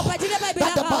Bible? A badile Bible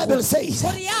That the ya Bible gago. says,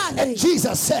 Gore ya re. and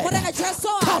Jesus said, Gore a Jesu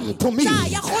a re, come to me. tla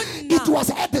ya go nna. It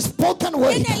was at the spoken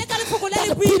word E ne le ka lefoko le le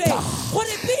that builweng. Peter, Gore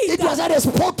it Peter. was at the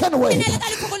spoken word E ne le ka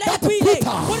lefoko le le that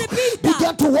builweng. Gore Peter Peter.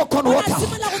 began to walk on O na water.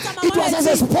 simolola go tsamaya It mo was as a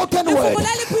metsing. spoken Lefoko word. le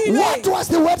le builweng. What was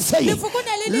the word saying? Lefoko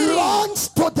ne le le reng?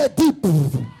 Launch to the deep.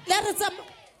 Le re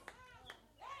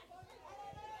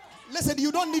Listen,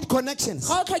 you don't need connections.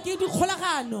 ga o tlhoke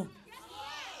dikgolagano.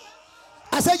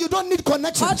 I said you don't need Ga o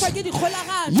connections. tlhoke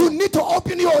dikgolagano. You need to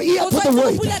open your ear O to the tshwanetse go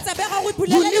word. bula tsebe ya gago, o You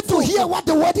ipulele need to lefoko. hear what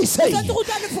the word is saying. O tshwanetse go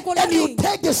utlwa lefoko la And you reng.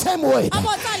 take the same word A bo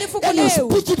o tsaya lefoko and you leo.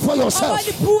 speak it for A bo o yourself.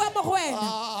 le bua mo go wena.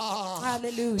 Ah,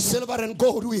 Hallelujah. silver and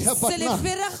gold we have but none.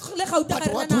 Silefere le gauta ga But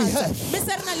re what na we natso. have, Me se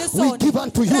re na le we sone. give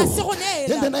unto you Re a se go in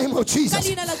neela. the name of Jesus. Ka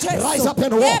leina la Jesu. Rise up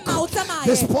and Ema, o walk. tsamaye.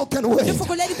 The spoken word. Lefoko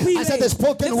le le I said the builweng.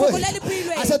 spoken Lefoko word. le le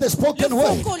builweng. I said the spoken word.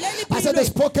 Lefoko le le I said the builweng.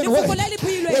 spoken Lefoko word. le le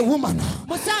builweng. A woman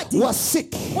Mosadi was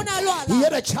sick. o ne a lwala. He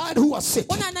had a child who was sick.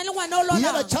 O ne a na le ngwana o He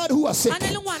had a lwalang. child who was sick. A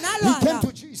na le ngwana a He came lwala.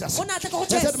 to Jesus. O ne a tla ka go He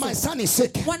said, Jesu. my son is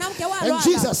sick. Ngwana o ke wa And lwala.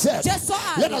 Jesus said, Jesu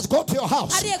a let re, us go to your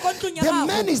house. a re ye ko ntlong ya The gago.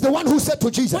 man is the one who said to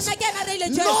Jesus, Monna ke ena a reile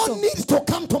no Jesu. need to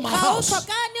come to my Ga o house.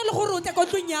 tlhokane le gore o tle ko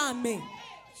ntlong ya me.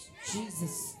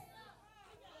 Jesus.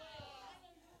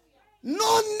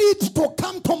 No need to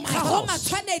come to my Ga go house.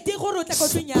 matshwanedi gore o tle ko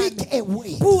ntlong ya me. Speak a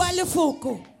word. Bua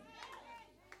lefoko.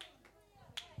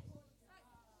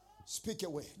 Speak a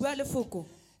word. Bua lefoko.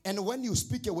 And when you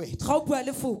speak a word, Ga o bua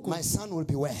lefoko. my son will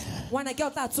be well. Ngwana ke o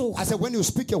tla I tsoga. said, when you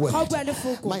speak a word, Ga o bua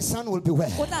lefoko. my son will be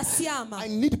well. O tla siama. I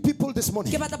need people this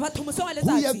morning Ke batla batho mosong wa who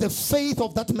have the letsatsi. faith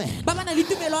of that man. Ba ba na le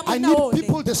tumelo ya I monna need one.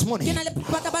 people this morning Ke na le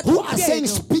batla batho who are saying, gompieno.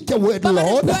 speak a word, Ba ba re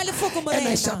Lord, bua lefoko and I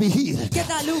morena. shall be healed. Ke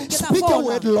tla lu- ke tla Speak a fola.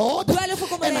 word, Lord, Bua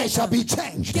lefoko and I morena. shall be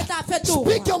changed. Ke tla fetoga.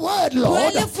 Speak a word, Bua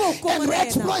Lord, lefoko and morena.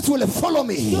 exploits will follow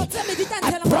me. Dilo tse me di tla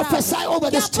I nthela morago. prophesy over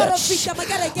Ke this a church. profeta mo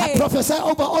kerekeng. I prophesy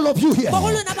over all of you here. Mo go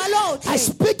lona ba lotlhe. I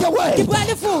speak a word Ke bua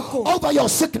lefoko. over your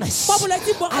sickness. Mo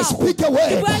bolwetseng bo I gago. speak a Ke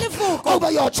word bua lefoko.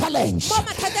 over your challenge. Mo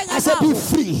mathateng a I said, be gago.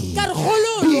 free, Ka re be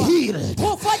gololwa. healed,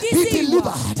 Go be fodisiwa.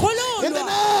 delivered Gololwa. in the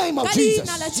name of Ka Jesus.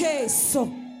 leina la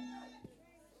Jesu.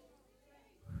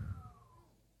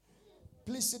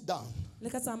 Please sit down Le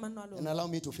ka tsaya manno a and lona. allow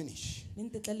me to finish. Le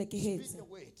ntetlele ke Speak hetse. a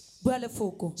word. Bua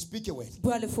lefoko. Speak a word.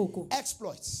 Bua lefoko.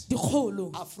 Exploits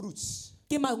Dikgolo are fruits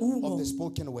ke of maungo the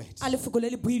spoken word. a lefoko le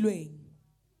le builweng.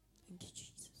 Thank you,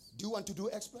 Jesus. Do you want to do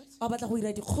exploits? Ba batla go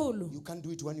ira dikgolo. You can't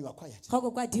do it when you are quiet. Ga o ka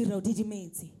kwa dira o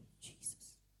didimetse. Jesus.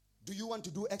 Do you want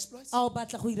to do exploits? A o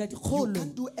batla go ira You dikgolo.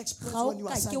 can't do exploits Ga o when you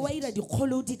are ka ke wa ira silent.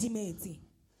 dikgolo o didimetse.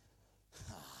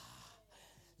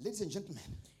 Ladies and gentlemen,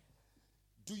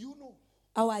 do you know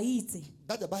A wa itse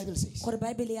that the Bible says gore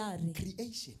Bible ya re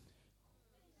creation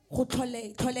go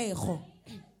tlholego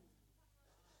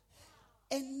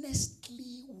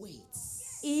earnestly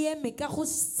waits? e eme ka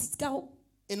go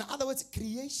In other words,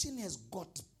 creation has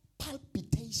got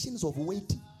palpitations of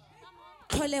waiting.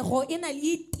 tlholego e na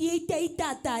le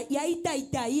itaitata ya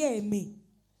itaita e eme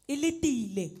e le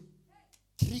tile.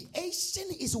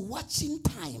 Creation is watching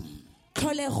time.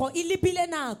 Tlholego e lebile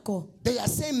nako. They are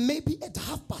saying maybe at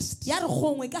past, Ya re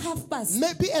gongwe ka 1:30.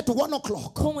 maybe at 1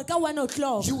 o'clock, Gongwe ka 1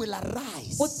 o'clock. you will O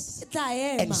arise tla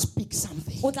and ema. speak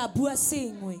something. O tla bua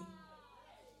sengwe.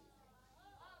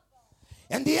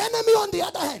 And the enemy, on the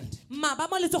other hand, Ba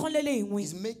mo letsogong le lengwe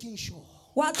is making sure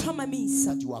wa tlhomamisa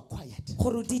that you are quiet.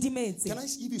 gore o didimetse. Can I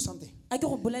give you something? A ke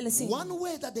go bolele sengwe. One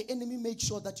way that the enemy makes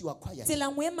sure that you are quiet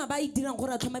Tsela nngwe e ba e dirang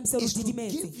gore a tlhomamisa gore o is to give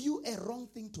didimetse. you a wrong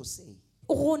thing to say.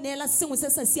 O go neela sengwe se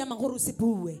sa siamang gore o se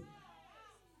bue.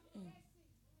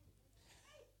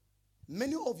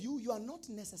 Many of you, you are not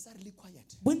necessarily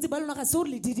quiet. Bontsi ba lona ga se gore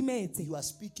le didimetse. You are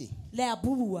speaking, Le a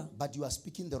bua. but you are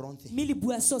speaking the wrong thing. Mme le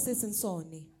bua seo se seng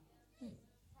sone.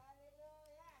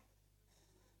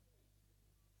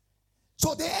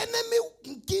 So the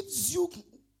enemy gives you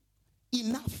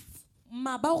enough.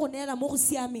 Ba go neela mo go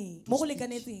siameng, mo go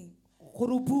lekanetseng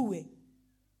gore o bue.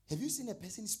 Have you seen a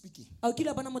person speaking? A o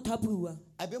kile bona motho a bua.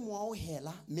 I be mo o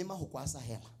hela, mema ho kwasa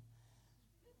hela.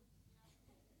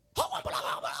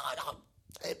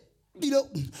 Dilo,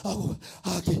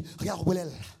 okay, ya go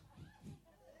bolela.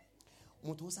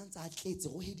 Motho o santsa a tletse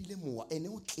go hedile mowa ene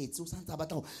o tletse o santsa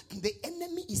batla. The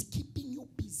enemy is keeping you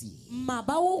busy. Ba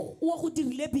o go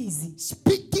dirile busy.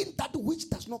 Speaking that which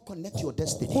does not connect your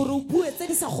destiny. Gore o bue tse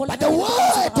di sa golang. But the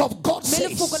word of God Me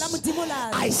lefoko la says, Modimo la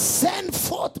I re, send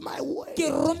forth my word ke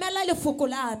romela lefoko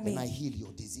la and I me heal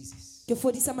your diseases. ke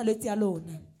fodisa malwetse a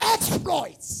lona.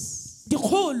 Exploits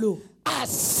Dikgolo are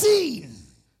seen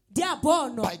di a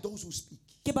bonwa by those who speak.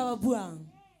 ke ba ba buang.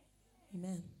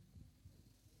 Amen.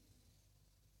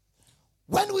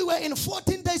 When we were in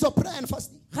 14 days of prayer and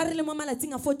fasting, Ga re le mo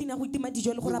malatsing a 14 a go itima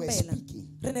dijo le go We were rapela. speaking.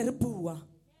 Re ne re bua.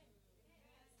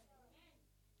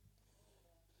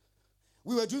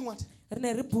 we were doing what? Re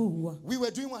ne re bua. We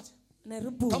were doing what? Ne re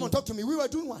Come on, bua. talk to me. We were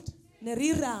doing what? Ne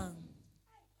re irang.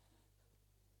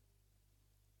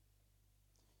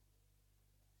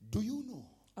 Do you know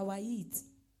A wa itse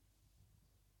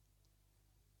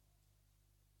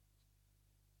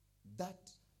that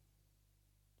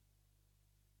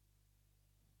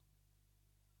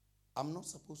I'm not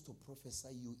supposed to prophesy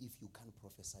you if you can't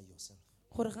prophesy yourself.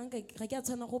 Gore ga ke a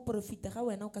tshwana go profita ga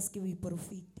wena o ka se ke o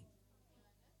iprofite.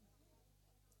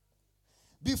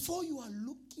 Before you are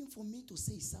looking for me to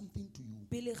say something to you,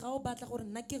 Pele ga o batla gore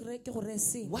nna ke go re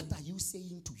seng. what are you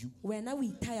saying to you? Wena o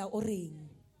ithaya o reng?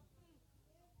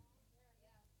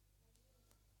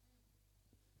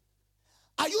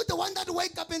 Are you the one that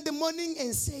wake up in the morning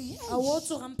and say, hey, A o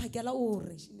tsoga mphakela o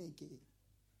re.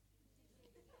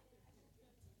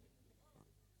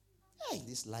 Hey,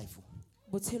 this life.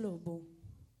 Botshelo bo.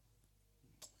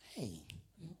 Hey.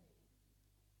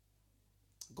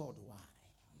 God, why?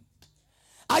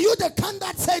 Are you the kind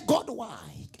that say, God, why?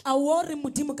 A o re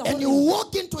modimo ka And you gore.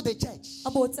 walk into the church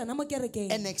A bo tsena mo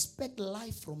kerekeng. and expect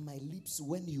life from my lips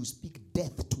when you speak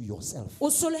death to yourself. O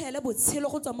sologele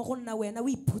botshelo go tswa mo go nna wena o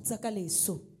iphutsa ka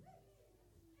leso.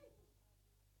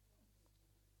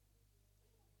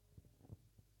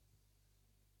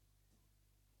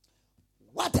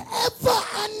 Whatever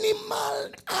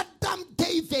animal Adam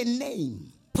gave a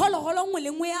name, Phologolo nngwe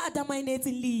le nngwe ya Adama e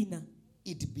neetseng leina.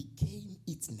 it became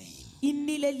its name. E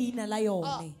nnile leina la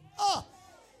yone.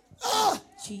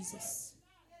 Jesus.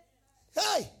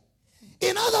 Hey,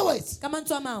 in other words, Ka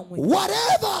mantswe a mangwe.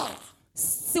 whatever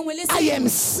Sengwe le I am sengwe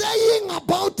saying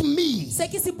about me, se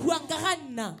ke se buang ka ga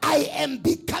nna. I am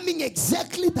becoming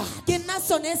exactly that. Ke nna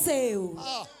sone seo.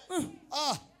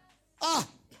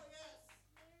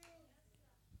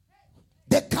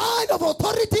 The kind of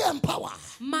authority and power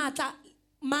Matla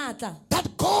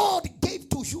that God gave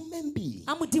to human beings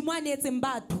a modimo a neetseng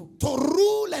batho to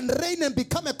rule and reign and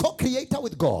become a co-creator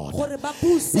with God. gore ba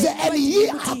buse. He said, and ye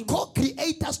ba are Modimo.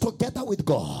 co-creators together with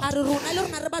God. A re rona le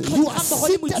rona re ba You tlhotse are ga mmogo le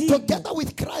seated Modimo. together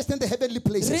with Christ in the heavenly Re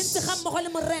ntse places. ga mmogo le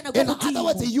morena kwa In other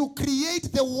words, godimo. you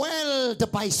create the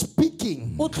world by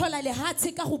speaking. O tlhola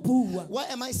lehatshe ka go bua. Why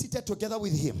am I seated together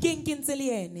with him? Ke eng ke ntse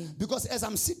le ene? Because as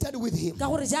I'm seated with him, Ka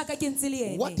gore jaaka ke ntse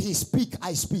le what ene. he speak,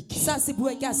 I speak. Sa se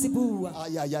bua ke a se bua.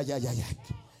 Yeah.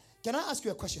 Can I ask you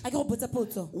a question? A ke go botsa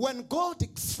potso. When God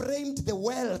framed the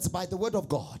worlds by the word of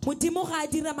God, Modimo ga a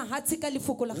dira mahatshe ka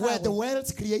lefoko la were the gagwe.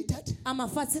 worlds created? A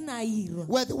mafatshe na a irwa.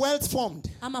 Were the worlds formed?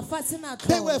 A mafatshe na a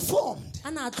They were tlholwa. formed. A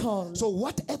na a tlholwa. So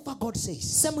whatever God says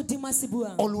Se modimo a se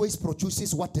buang. always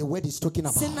produces what the word is talking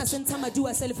Se nna about. se ntsha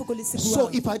madiwa se lefoko le se So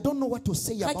buang. if I don't know what to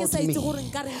say Ga ke about sa itse gore me,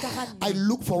 nka reng ka ga I nna.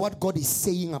 look for what God is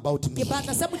saying about me. Ke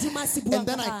batla se modimo a se buang And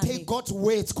then ka I ga take me. God's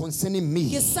words concerning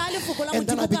me. Ke sa lefoko la And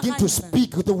then I modimo ka begin ga to nna.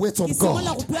 speak the words Ke of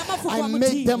simolola God. go bua mafoko I a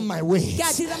make them Modimo. my ways. Ke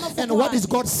a dira mafoko And what a is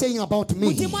me. God saying about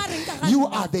me? Modimo a reng ka ga You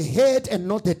nna. are the head and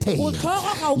not the tail. O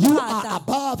tlhogo ga o You phata. are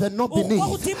above and not O kwa beneath.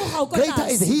 godimo ga o kwa Greater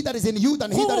is tlase. he that is in you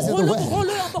than he that is in the Go world.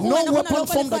 mogolo yo mo go No wena go na le weapon o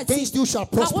kwa formed lefatsheng. against you shall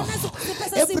Ga prosper. gona sepe se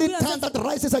se Every buang tongue se- that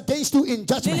rises against you in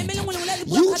judgment, Leleme lengwe le lengwe le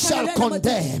bua you kgatlhanong shall le wena mo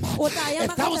condemn. teng. O tla ema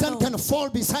 1,000 kgatlhanong. can fall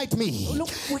beside me,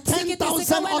 O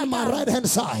 10,000 on my right hand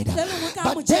side, Le lengwe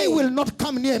ka but they mojeng. will not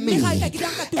come near me. Mme ga e ka ke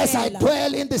dang ka As I tumela.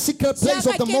 dwell in the secret place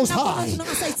of Jaaka the ke Most nna ko High,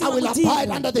 mafelong a sa itseng I will a Modimo. abide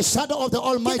under the shadow of the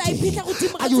Almighty. iphitlha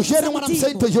godimo ga Are you setso sa hearing what I'm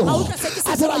saying to you? Modimo. Ha o utlwa se ke se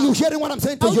I said, are buang? you hearing what I'm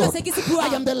saying to Ha o you? utlwa se ke se buang?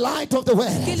 I am the light of the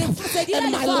world, Ke lesedi la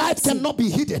and my lefatshe. light cannot be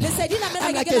hidden. Lesedi la me ga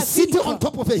I'm ke like ke a la city fitlha. on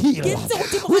top of a hill, Ke ntse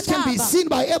godimo ga which can be taba. seen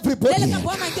by everybody. Le le ka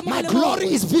bonang ke mongwe My le glory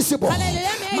mongwe. is visible.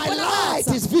 Hallelujah, me My a light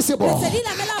iponagatsa. is visible. Lesedi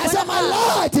la me la I said, my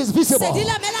bonagala. light is visible. Lesedi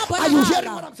la me la Are you bonagala.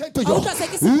 hearing what I'm saying to Ha o utlwa se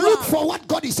ke se you? Look buang? for what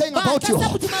God is saying Ba about ka you. sa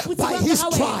Modimo a butseng By ka his ga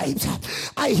wena. stripes,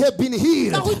 I have been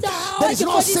healed. Ka go tla ga There wa is ke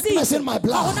no fodisitswe. sickness in my Ga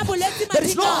blood. gona bolwetse There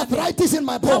is no mading a me. arthritis in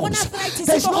my Ga gona bones. arthritis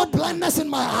There is mo no go nna. blindness in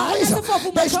my Ga eyes. gona sefofu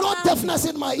mo There is no tlhogong a me. deafness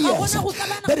in my Ga ears. gona go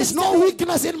tlabana There mo is no diseseleng.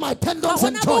 weakness in my tendons Ga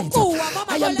and gona joints. bokoa mo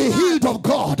I am the mafoleng a healed me. of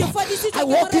God. Ke fodisitswe I ke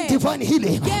walk in Morena. divine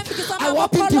healing. Ke tsamaya I mo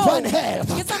walk in pholong. divine health.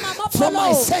 Ke tsamaya mo For my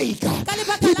pholong. sake, Ka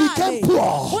lebaka he la became me.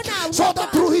 poor, Go na so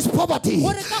that through his poverty,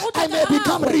 Gore ka go I may tlhoka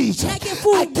become gagwe, rich. nna ke I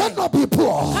fume. cannot be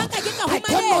poor. Ga nka ke ka I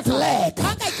cannot humanega. lack. Ga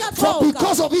nka ke For tlhoka.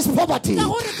 because of his poverty, Ka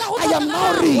gore ka go I am tlhoka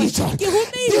now gagwe, rich. ke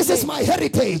humile. This is my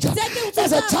heritage. Tse ke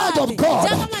As a utlwisang child of gape. God,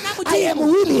 Jaaka ngwana I am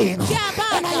Modimo. willing Ke a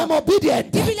batla. and I am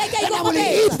obedient, Ebile ke a and I will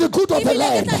ikokobetsa. eat the good of the Ebile ke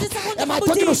land. tla jesa go Am I nna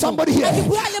talking to Modimo. somebody Ha ke here?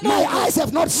 bua le My motho. eyes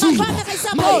have not seen, Matlho a me ga ise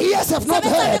a my bone. ears have not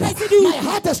Sebetsa me heard, ga ise di utlwe. my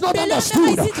heart has not Pelo ya me ga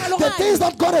understood ise the tlhaloganye. things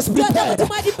that God has Dilo tse prepared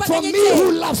Modimo a di for me pakanyeditseng.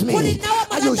 who loves me. Gore nna wa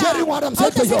mo Are you ratang. hearing what I'm Ha o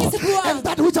saying to utlwa se you? ke se buang? And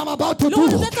that which I'm about to Le do, gore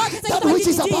tse tsotlhe tse ke that tlo which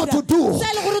is di about dira. to do Tse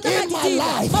e leng gore o tla in di my dira.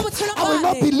 life, Mo botshelong I will ba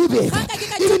not me. believe it. Ga nka ke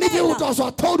ka Even if dumela. it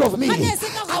was told of me, Ga ne se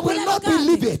ka go I will bolela not ka me.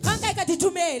 believe it. Ga nka ka di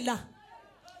dumela.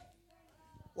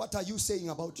 What are you saying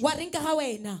about you? Wa reng ka ga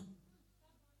wena?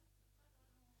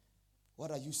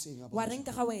 What are you saying Wa about you? reng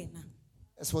ka ga wena?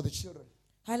 As for the children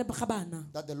Ha le ga bana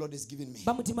that the Lord has given me,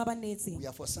 ba Modimo ba nnetseng. we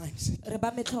are for signs Re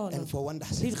ba metlholo. and for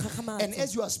wonders. Le dikgakgamatso. And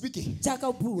as you are speaking, Jaaka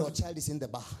o bua. your child is in the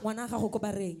bar. Ngwana ga go ko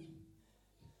bareng.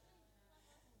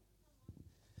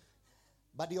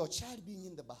 But your child being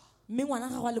in the bar mme ngwana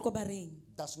ga go a le ko bareng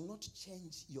does not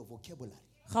change your vocabulary.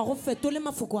 ga go fetole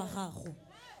mafoko a gago.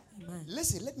 Amen.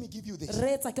 Listen, let me give you this.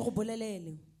 Reetsa ke go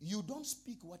bolelele. You don't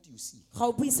speak what you see. Ga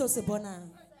o bue se o se bonang.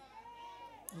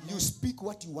 You speak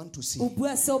what you want to see. O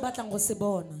bua se o batlang go se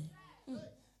bona.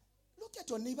 Look at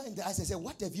your neighbor in the eyes and say,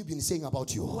 what have you been saying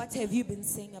about you? What have you been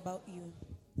saying about you?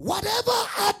 Whatever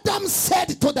Adam said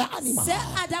to the animal. Se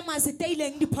Adam a se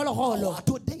teileng diphologolo.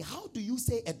 Today, how do you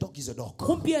say a dog is a dog?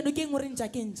 Gompieno ke eng o re ntja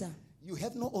ke ntja. You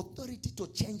have no authority to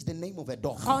change the name of a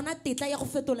dog. Ga ona tetla ya go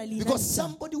fetola leina. Because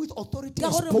somebody with authority Ka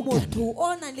has gore spoken. motho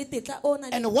o na le tetla o na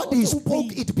le. And what he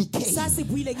spoke, it became. Sa se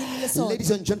buileng e le sona.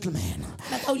 Ladies and gentlemen,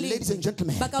 ladies and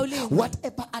gentlemen,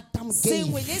 whatever Adam gave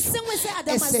Sengwe le sengwe se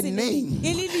Adam a as a se name,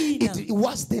 e le leina. it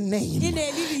was the name. E ne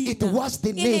e le leina. It was the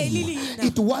E ne e le name. leina.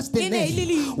 It was the E ne e le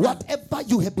name. leina. Whatever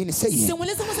you have been saying, Sengwe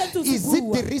le sengwe se ntse o se is it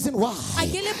bua. the reason why A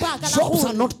ke lebaka la jobs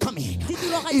are gore not coming?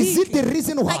 ditiro ga Is di it the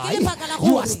reason A ke why lebaka la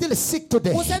you are gore still sick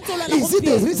today? o santse o lwala Is it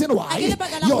the gompieno. reason A why ke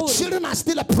lebaka la your gore children are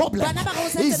still a problem? bana ba gago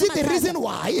santse Is le it the mathata. reason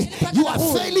why lebaka you la are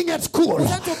gore failing at school? o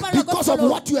santse o palelwa ko Because of sekolong.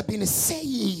 what you have been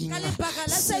saying. Ka lebaka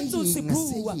la se ntse o se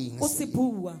bua, o se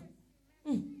bua.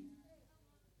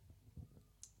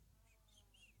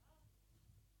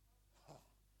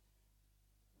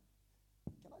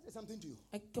 Can I say something to you?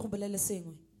 A ke go bolele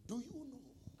sengwe. Do you know?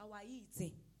 A wa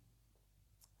itse.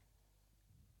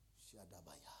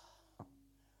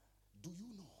 Do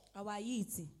you know A wa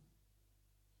itse.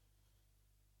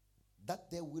 that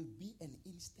there will be an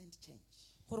instant change?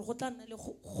 Gore go tla nna le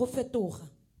go fetoga.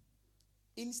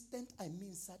 Instant, I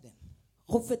mean sudden.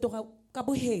 Go fetoga ka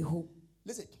bohego.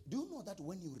 Listen, do you know that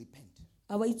when you repent,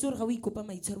 A wa itse gore ga o ikopa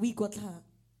maitshwaro, o ikotla.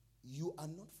 you are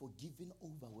not forgiven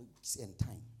over weeks and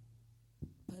time?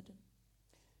 Pardon.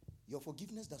 Your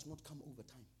forgiveness does not come over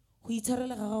time. Go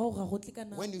itshwarela ga gago ga go tle ka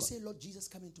nako. When you say, Lord Jesus,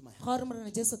 come into my heart, Ga o re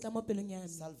Morena Jesu tla mo pelong ya me.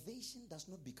 salvation does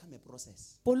not become a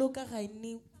process. Poloka ga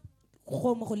ene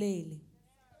go mo go lele.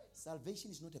 Salvation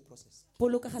is not a process.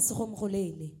 Poloka ga se go mo go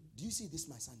lele. Do you see this,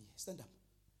 my son here? Stand up.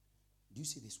 Do you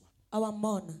see this one? A wa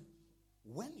mmona.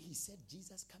 When he said,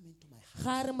 Jesus, come into my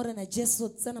heart, Ga re Morena Jesu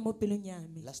tsena mo pelong ya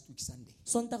me. last week Sunday,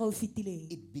 Sontaga o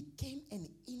fetileng. it became an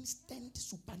instant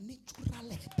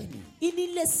supernatural happening. E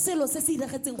nile selo se se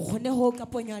diragetseng gone ho ka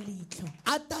ponyo ya leitlho.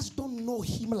 Others don't know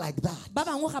him like that. Ba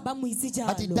bangwe ga ba mo itse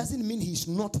But it jalo. doesn't mean he's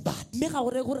not that. Mme ga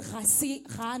gore gore ga a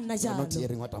nna You're not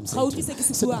hearing jalo. what I'm Ga o saying. tlise ke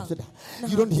se Sit down, buang. sit down.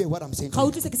 You don't hear what I'm saying. Ga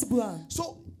o tlise ke se buang.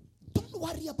 So don't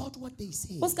worry about what they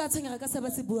say. O se ka tshwenyega ka se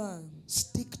ba se buang.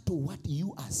 Stick to what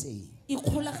you are saying.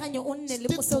 Ikgolaganye o nne le Stick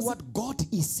go to seo what God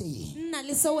is saying. nna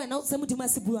le se wena se modimo a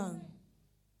se buang.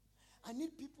 I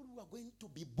need people who are going to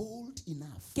be bold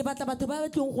enough, Ke batla batho ba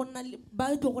tlong go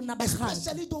nna bagadi.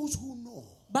 especially those who know.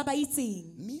 Ba ba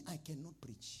itseng. Me, I cannot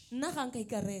preach. Nna ga nka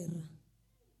ikarera.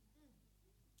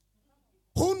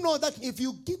 Who know that if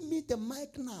you give me the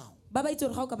mic now, Ba ba itse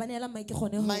gore ga o ka ba neela maike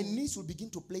gone ho. my niece will begin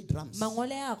to play drums.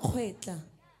 Mangole a kgwetla.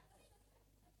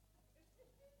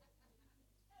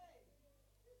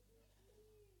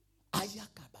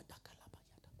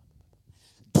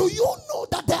 Do you know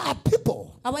that there are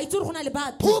people A wa itse gore go na le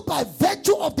batho who, by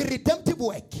virtue of the redemptive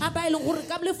work, a ba e leng gore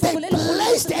ka they lefoko le legolo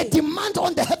placed a demand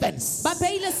on the heavens ba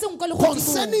beile sengwe ka legodimong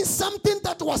concerning something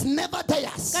that was never ka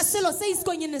theirs? selo se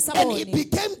isekong e ne sa And bone. it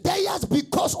became theirs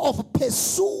because of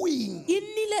pursuing. E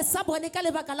nnile sa bone ka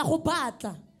lebaka la go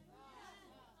batla.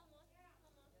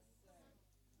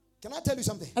 Can I tell you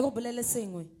something? A go bolele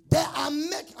sengwe.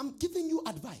 I'm giving you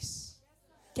advice.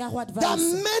 Ke a go There are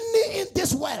advise. many in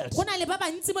this world. Go na le ba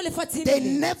bantsi mo lefatsheng They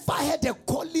le. never had a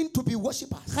calling to be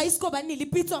worshippers. Ga isko ba nne le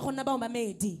pitso a go nna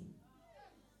baomamedi.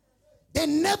 They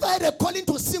never had a calling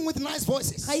to sing with nice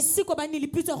voices. Ga isiko ba nne le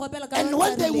pitso a go opela ka And mantswe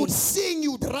when a they would rileng. sing,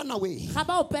 you'd run away. Ga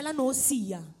ba opela no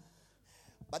sia.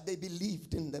 But they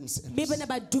believed in themselves Mme bana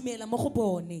ba dumela mo go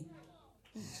bone.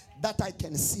 that I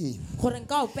can sing, Gore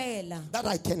nka opela. that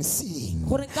I can sing,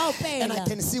 Gore nka and I opela.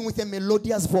 can sing with a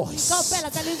melodious voice. Ka opela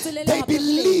ka lentswe le le They hapileng.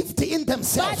 believed in Ba ne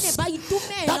themselves ba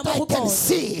itumela that mo I go can bone.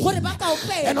 sing. Gore ba ka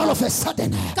And all opela. of a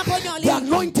sudden, Ka ponyo ya the leitlho.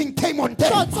 anointing came on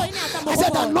them. Tlotso e ne ata mo I go said,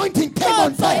 the bone. anointing came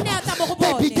on Tlotso e them. ne ata mo go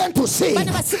They bone. began to sing. Ba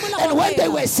ne ba simolola go And when they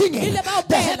opela. were singing, Ile ba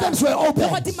the opela. heavens were open.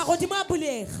 Magodimo a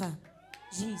bulega.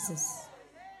 Jesus.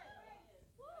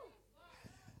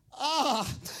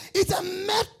 It's a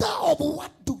matter of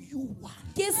what do you want.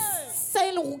 Ke se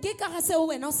e leng go- ke ka ga seo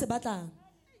wena o se batlang.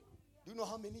 Do you know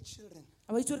how many children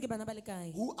A ba itse gore ke bana ba le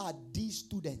kae? who are these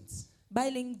students Ba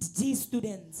e leng D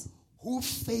students. who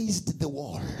faced the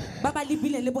wall Ba ba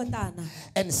lebile le botana.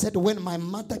 and said, when my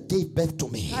mother gave birth to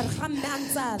me, A re ga mme a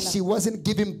ntsala. she wasn't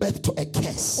giving birth to a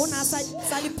curse. O na sa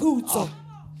le phutso.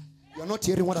 You You're not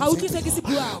hearing what ga I'm utlwe se saying. ke se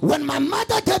buang When my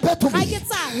mother gave birth to ga me, ke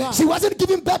tsalwa she wasn't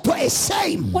giving birth to a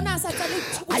shame. o ne a sa tsale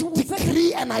I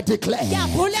decree and I declare ke a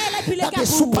bolela ebile that ke a the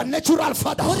bua supernatural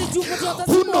Father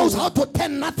who knows how to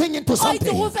turn nothing into something,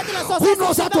 who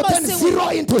knows how to turn zero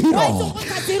into hero,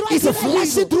 is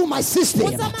flashing through my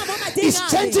system, is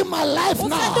changing my life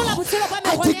now.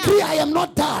 I decree I am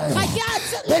not dull.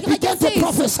 They began to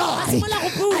prophesy.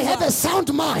 I have a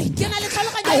sound mind.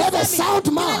 I have a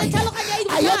sound mind.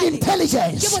 I have intelligence.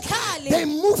 They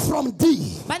move from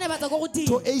D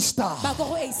to A star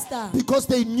because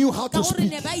they knew how to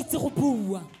speak.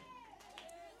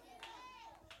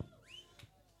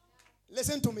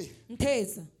 Listen to me.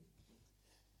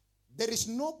 There is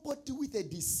nobody with a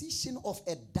decision of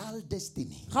a dull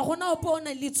destiny.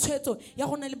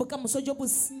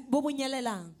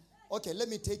 Okay, let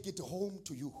me take it home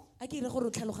to you.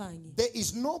 There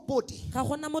is nobody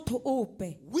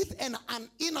with an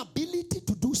inability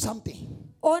to do something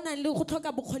who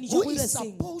is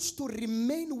supposed to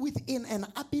remain within an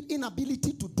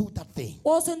inability to do that thing.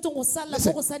 Listen,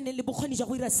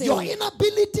 your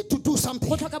inability to do something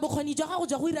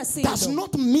does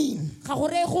not mean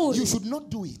you should not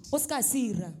do it.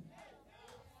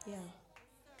 Yeah.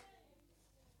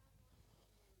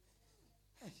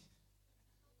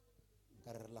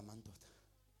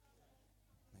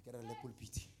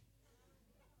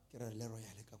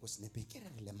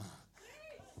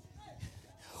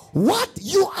 What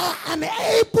you are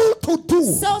unable to do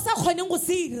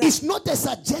is not a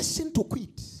suggestion to quit.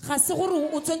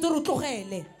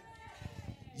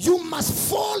 You must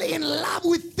fall in love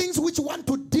with things which want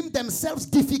to deem themselves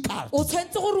difficult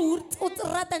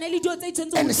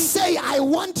and say, I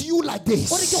want you like this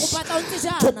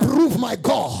to prove my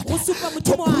God, to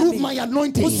prove my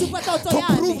anointing, to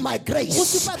prove my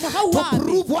grace, to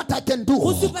prove what I can do.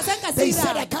 They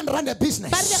said I can't run a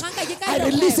business. I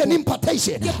release an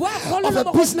impartation of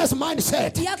a business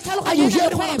mindset. Are you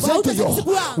hearing what I'm saying to you?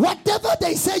 Whatever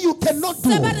they say you cannot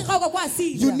do,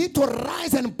 you need to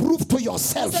rise and prove to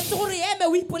yourself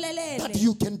that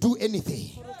you can do anything.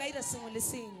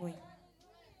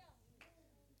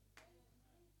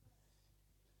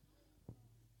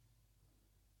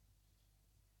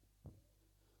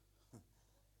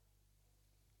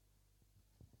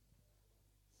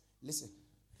 Listen,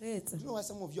 do you know why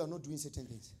some of you are not doing certain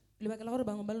things?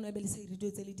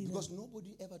 Because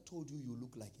nobody ever told you you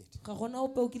look like it.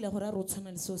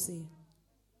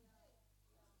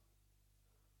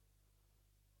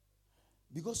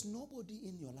 Because nobody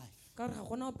in your life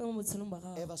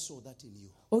ever saw that in you.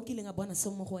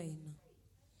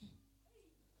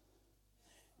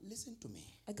 Listen to me.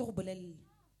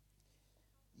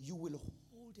 You will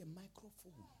hold a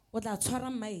microphone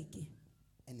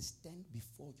and stand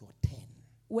before your 10.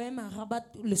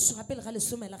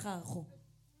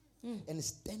 And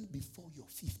stand before your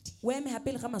 50.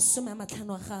 And stand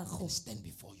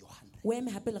before your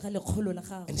 100.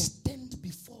 And stand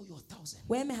before your 1,000.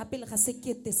 And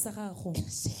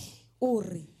say,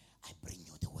 I bring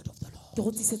you the word of the Lord. I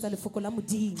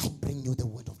bring you the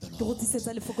word of the Lord. I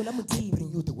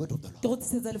bring you the word of the Lord.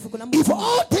 If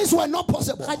all things were not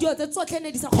possible,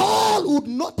 Paul would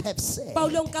not have said,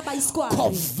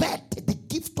 covet the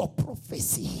gift of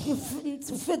prophecy.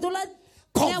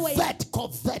 Covet,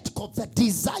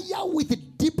 desire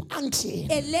with deep unction,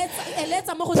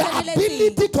 the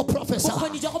ability to prophesy.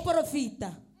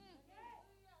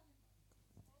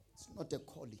 It's not a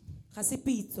calling.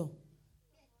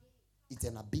 It's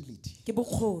an ability,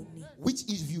 which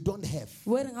if you don't have,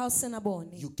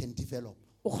 you can develop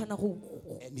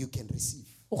and you can receive.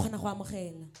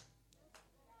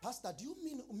 Pastor, do you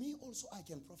mean me also I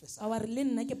can prophesy?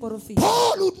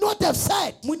 Paul would not have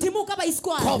said,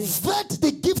 convert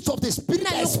the gifts of the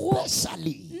Spirit,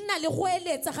 especially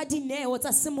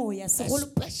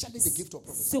the gift of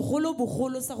prophecy.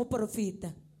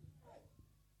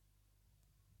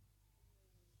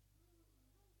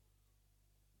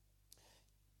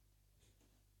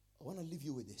 I want to leave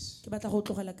you with this. I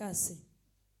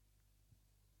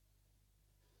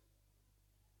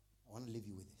want to leave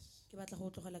you with this.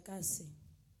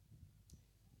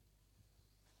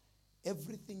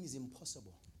 Everything is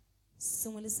impossible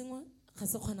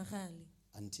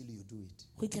until you do it.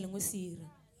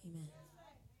 Amen.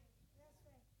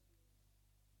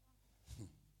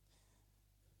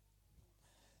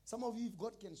 Some of you, if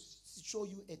God can show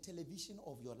you a television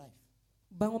of your life,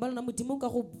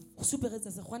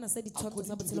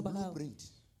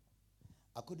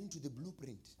 according to the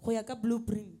blueprint,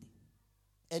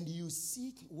 and you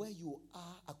see where you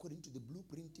are according to the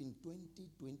blueprint in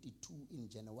 2022 in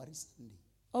January Sunday,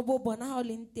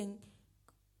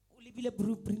 lebile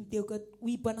blueprint eo ka o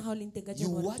ipona ha o leng teng ka You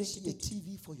January watch the 2022. TV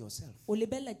for yourself. O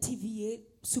lebella TV e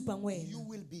supang You wena.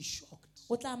 will be shocked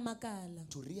O tla makala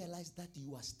to realize that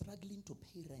you are struggling to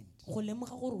pay rent. go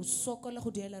lemoga gore o sokola go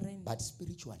duela rent. But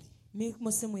spiritually, Mme mo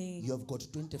semoyeng you have got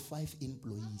 25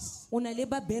 employees. o na le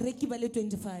babereki ba le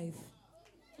 25.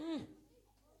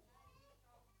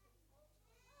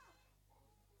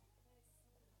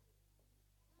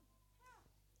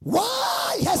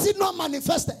 Why has it not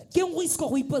manifested? Ke eng go isko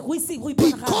go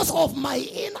iponagala? Because of my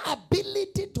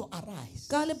inability to arise.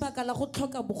 Ka lebaka la go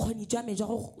tlhoka bokgoni jwa me jwa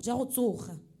go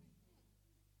tsoga.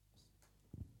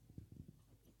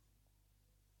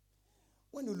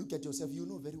 When you look at yourself, you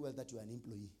know very well that you are an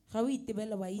employee. Ga o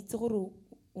itebela wa itse gore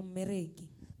o mmereki.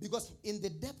 Because in the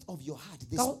depth of your heart,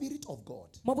 the Spirit of God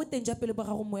Mo boteng jwa pelo ba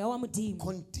gago moya wa modimo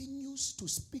continues to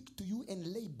speak to you and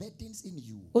lay burdens in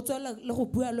you. o tswela le go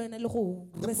bua le wena le go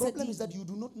The problem is resetsa. that you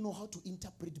do not know how to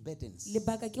interpret burdens.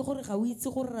 Lebaka ke gore ga o itse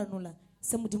go ranola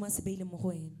se modimo a se beile mo go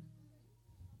wena.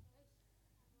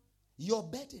 Your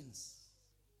burdens,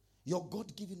 your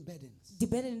God-given burdens,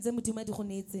 Di-burden tse modimo a di go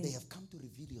they neetseng have come to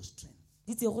reveal your strength.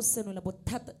 di tse go senola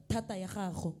bothata ya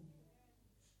gago.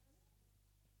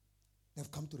 They have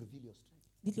come to reveal your strength.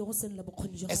 Di tle go senola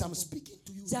bokgoni jwa As I'm gago. speaking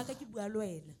to you, Jaaka ke bua le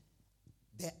wena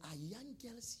there are young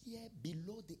girls here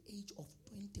below the age of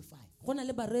 25 go na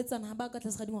le baretsana ba ka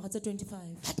tlase ga dingwaga tse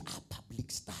 25 that are public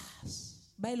stars.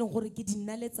 ba e leng gore ke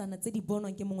dinaletsana tse di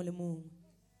bonwang ke mongwe le mongwe.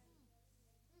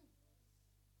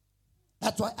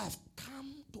 That's why I've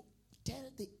come to tell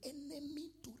the enemy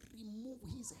to remove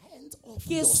his hands off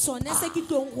Ke your sone se star. ke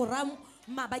tlong go ra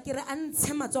maba ke re a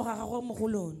ntshe matsogo a gago mo go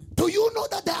lona. Do you know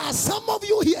that there are some of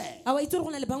you here? A wa itse gore go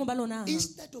na le bangwe ba lona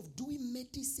Instead of doing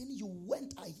medicine, you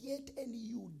went ahead and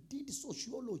you did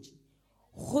sociology.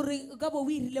 gore ka bo o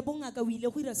irile bongaka o ile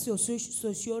go ira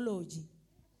sociology.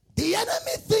 The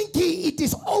enemy thinking it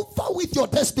is over with your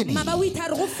destiny. Maba o ithare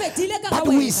go fetile ka ga But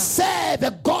we wena. serve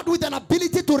a God with an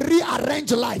ability to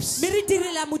rearrange lives. Me re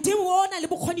direla modimo o na le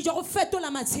bokgoni jwa go fetola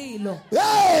matshelo.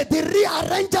 Hey, the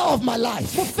rearranger of my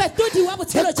life. Mofetodi wa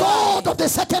botshelo The God of the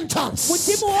second chance.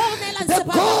 modimo o o neelang The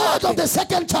God of sebaka the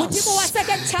second chance. modimo wa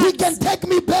second He can chance take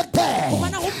me back go there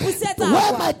bona go mpusetsa where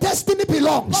kwa. my destiny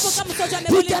belongs. Go bokamoso jwa me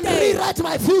He bo le can teng. rewrite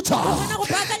my future. kgona go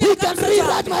baakanya He can bokamoso jwa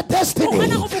rewrite me. my destiny. O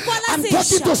kgona go bokwala I'm sešwa.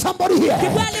 talking to somebody Ke here.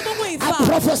 bua le mongwe I fa.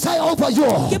 prophesy over you.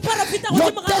 Ke profeta go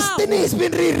Your dimo ga destiny gago. has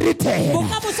been rewritten.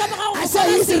 Bokamoso ba gago I bo say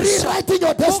kwala he's sešwa. rewriting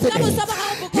your destiny. Bokamoso ba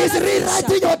gago bo He's kwala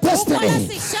rewriting your sešwa. Bo kwala destiny.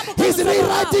 sešwa bokamoso He's ba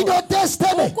rewriting gago. your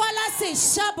destiny. Bo kwala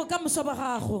sešwa bokamoso ba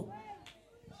gago.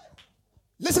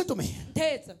 Listen to me.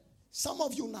 Thetsa. Some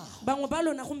of you now, Bangwe ba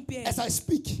lona gompieno as I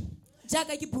speak,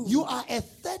 jaaka ke bua. you are a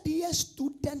third-year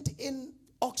student in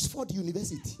Oxford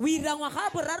University. O ira ngwaga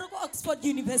a boraro ko Oxford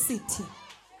University.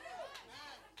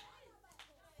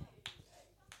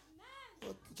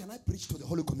 Can I preach to the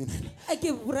Holy Communion? A ke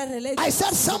borarele. I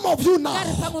said some of you Ka re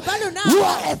now, bangwe ba lona you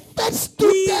are a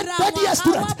third-year ngwaga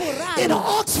student wa boraro. in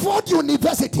Oxford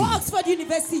University. ko Oxford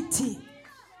University.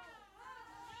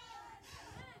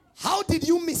 How did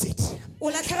you miss it? O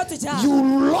latlhegetswe jang?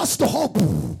 You lost hope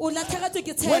O latlhegetswe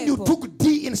ke when you tshepo. took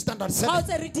D in standard Ga o 7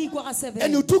 tse re di kwa ga 7.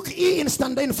 and you took E in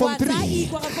standard in form Wa tsaya 3. E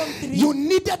kwa ga form 3. You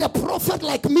needed a prophet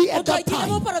like me O at that tlhokile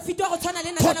mo time porofeta wa go tshwana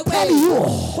le nna to ka nako tell eo. you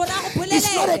Gore a go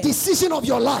it's not a bolelele. decision of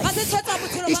your Ga life. se tshwetsa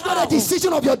botshelo It's ba not a gago.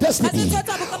 decision of your Ga se destiny.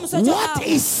 tshwetsa bokamoso jwa What gago.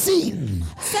 is seen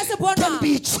Se se can bonwang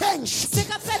be changed se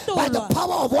ka by the fetolwa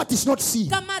power of what is not seen.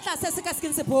 ka maatla se se ka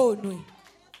sekeng se bonwe.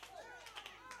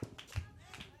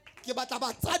 Ke batla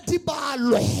batsadi ba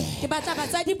lwe. Ke batla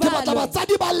batsadi Ke batla ba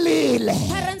batsadi ba lele.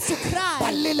 parents to Ba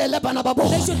cry. lele le bana ba They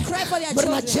bona. should cry for their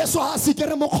Morena children. Jesu ha se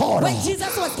kere mogolo. When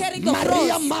Jesus was carrying the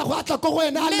Maria cross, mmago a tla ko go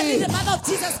ene a Mary, the lela. mother of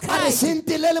Jesus A re Christ, se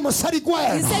ntelele mosadi ko he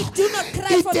wena. said, do not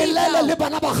cry for me Itelele now. le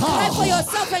bana ba Cry for gago.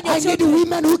 yourself and your I need children.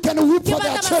 women who can weep Ke for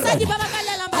their batla children. basadi ba ba ka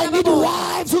lelang I bana ba need bona.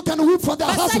 wives who can weep for their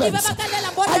Basadi ba husbands. ba ka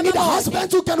lelang bona I need ba bone.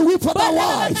 husbands who can weep for their Bona ba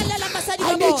ba wives. ka lelang basadi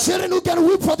I ba need bone. children who can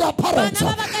weep for their parents.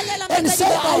 Bana ba ba ka lelang And basadi say,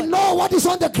 ba I bone. know what is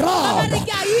on the Ba ground. re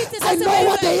ke a itse se I se know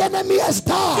what the beilweng. enemy has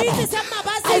done. Ke itse se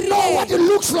maaba se I know what it rileng.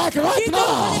 looks like right Ke itse now.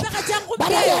 go lebega jang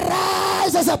But I gompieno.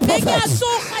 arise as a Mme ke a prophet.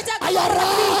 tsoga jaaka I moprofeti.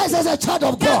 arise as a child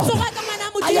of Ke a God. tsoga ka ngwana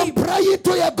wa I am Modimo. praying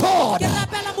to a God Ke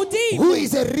rapela Modimo. who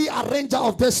is a rearranger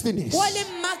of destinies. O le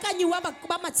mmakanyi wa ba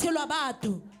matshelo a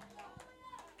batho.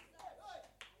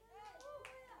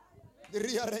 The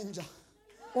rearranger.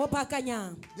 o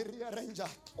baakanya the rearranger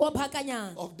o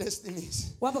baakanya of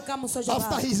destinies. wa bokamoso jwa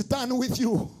After gago. he's done with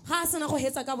you, Ha a sena go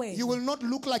hetsa ka you wena will not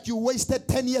look like you wasted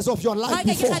 10 years of your ga life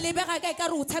ke ke before. ga lebega ka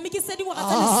ekare o tshamekise dingwaga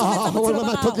tsa Ah, lesome tsa who botshelo am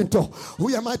I ba talking gago. to?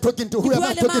 Who am I talking to? Who am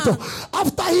I Ke bua le talking to? mang?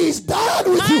 After he's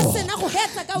done with Ga a you, sena go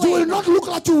hetsa ka you will wena not look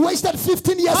like you wasted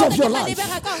 15 years ga o of ke your ga life.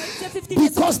 lebega ka o ntse 15 years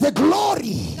Because the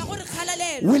glory ka gore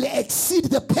kgalalelo will exceed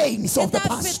the pains e of the tla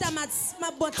past.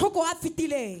 feta botlhoko a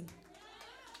fetileng.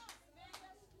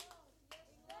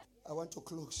 I want to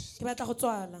close. Ke batla go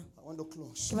tswala I want to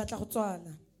close. ke batla go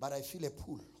tswala But I feel a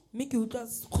pull. mme ke utlwa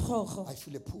kgogo I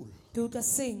feel a pull. ke utlwa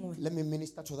sengwe Let me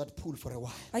minister to that pull for a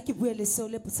while. ga ke bue le seo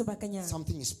le sebakanyana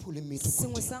Something is pulling me to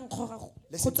sengwe continue. sa nkgoga go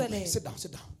Listen to me. tswelela. Sit down,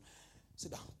 sit down.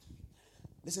 Sit down.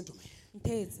 Listen to me.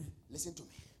 Nthetse Listen to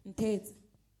me. nthetse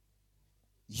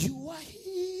You are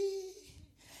here,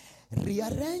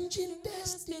 rearranging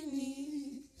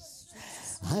destinies.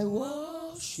 I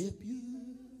worship you.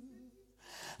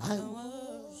 I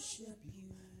worship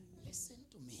you. Listen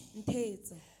to me.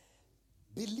 nthetse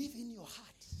Believe in your heart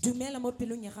dumela mo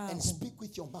pelong ya and gago speak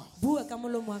with your mouth. bua ka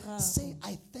molomo wa gago Say,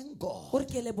 I thank God gore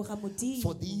ke leboga modimo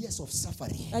for the years of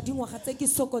suffering. ka dingwaga tse ke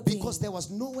sokotseng Because there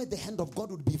was no way the hand of God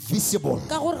would be visible.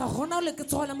 ka gore ga gona o le ke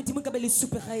tsogo la modimo ka be le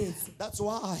supegetse That's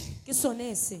why ke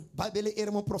sone se Bible e re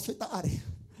mo profeta a re,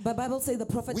 the Bible says the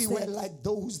prophet we were said like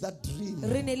those that dream.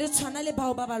 re ne le tshwana le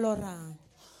bao ba ba lorang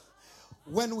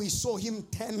When we saw him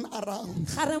turn around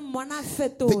ga re mmona a the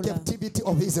fetola captivity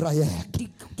of Israel.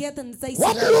 diketeng tsa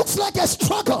What Iseraele. looks like a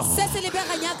struggle, Se se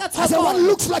lebegang yaka I said, what tshokolo.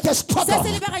 looks like a Se struggle se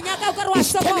lebegang yaka o ka re wa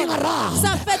is turning sokola. around.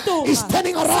 Sa fetoga. Is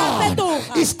turning Sa around.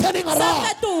 fetoga. Is turning Sa around.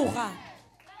 fetoga.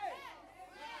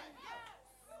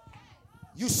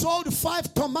 You sold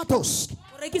 5 tomatoes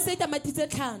O rekisa ditamati tse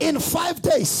tlhano. in 5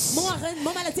 days. Mo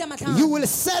malatsi a matlhano. You will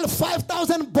sell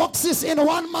 5,000 boxes in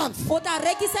 1 month. O tla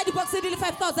rekisa di-box di le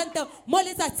 5,000 mo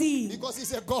letsatsing Because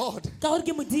he's a God ka gore ke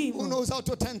who modimo knows how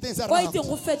to turn things o around itseng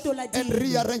go fetola and dilo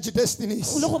rearrange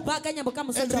destinies. le go baakanya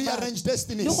bokamoso And jwa batho. rearrange Le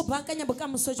destinies. go baakanya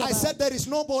bokamoso jwa I batho. said there is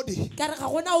nobody Ka re ga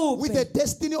gona with a ope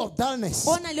destiny of dullness.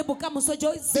 o na le bokamoso jo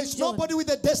e seng There's jone. nobody with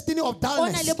a destiny of O na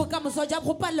dullness. le bokamoso jwa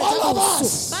go palelwa All jwa of boso.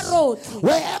 us, Ba rotlhe.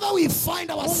 wherever we find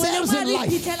Mongwe le ourselves mongwe in re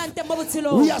life, iphitlhelang teng mo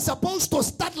botshelong. we are supposed to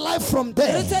start life from Re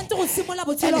there tshwanetse go simolola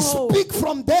botshelo and goo. speak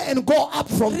from there and go up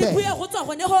from Re bue there. go tswa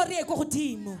gone go re ye ko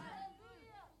godimo.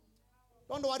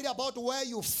 Don't worry about where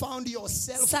you found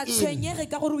yourself Sa in tshwenyege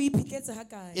ka gore o iphitlhetse ga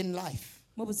kae life.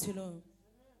 mo botshelong.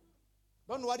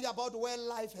 Don't worry about where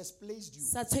life has placed you.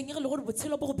 Sa tshwenyege le gore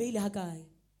botshelo bo go beile ga kae.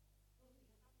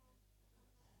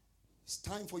 It's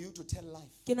time for you to tell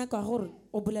life Ke nako ya gore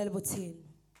o bolele botshelo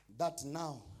that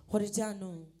now gore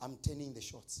jaanong I'm turning the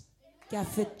shots. ke a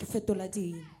fetola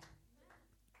dilo.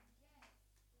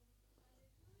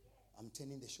 I'm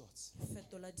turning the shots.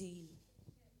 Fetola dilo.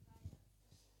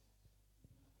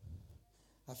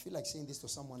 I feel like saying this to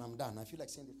someone. I'm done. I feel like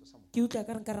saying this to someone. Ke utlwa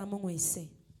ka re nka ra mongwe se.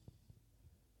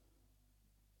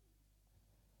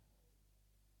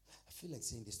 I feel like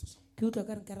saying this to someone. Ke utlwa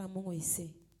ka re nka ra mongwe se.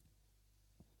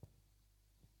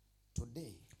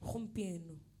 Today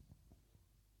Gompieno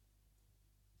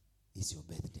is your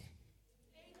birthday.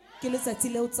 ke letsatsi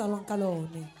le o tsalwang ka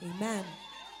lone. Amen.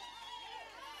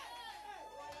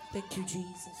 Thank you,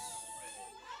 Jesus.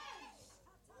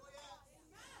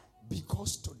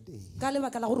 Because today Ka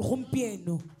lebaka la gore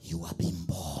gompieno you are being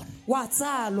born. wa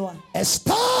tsalwa. A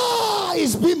star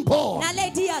is being born.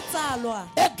 Naledi ya tsalwa.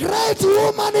 A great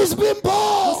woman is being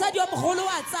born. Mosadi wa mogolo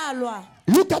wa tsalwa.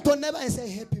 Look at your neighbor and say,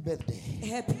 happy birthday.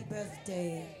 Happy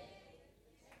birthday.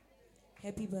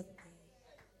 Happy birthday.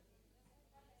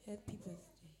 Happy birthday.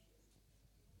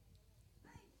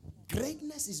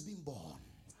 Greatness is being born.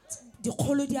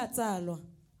 Dikgolo di a tsalwa.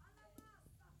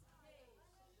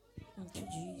 Thank you,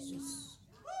 Jesus.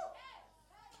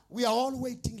 We are all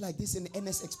waiting like this in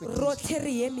earnest expectation. Rotlhe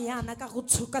re eme yana ka go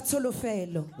tshoka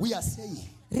tsholofelo. We are saying,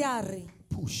 Re a re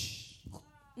push.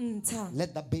 ntsha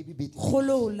Let that baby be delivered.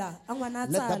 golola a ngwana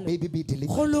a Let that tsalo. baby be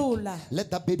delivered. Golola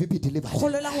Let that baby be delivered.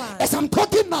 golola ngwana. As I'm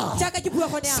talking now, Jaaka ke bua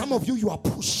gone some yana. of you are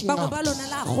pushing Bangwe ba out. lona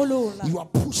la golola. You are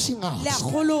pushing Le a out.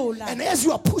 golola. And as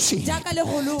you are pushing, Jaaka le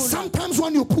golola. sometimes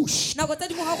when you push, Nako tse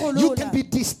dingwe ga you can golola. be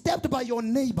disturbed by your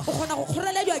neighbor O kgona go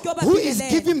kgorelediwa ke o ba who is pele.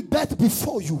 giving birth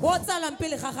before you. O tsalang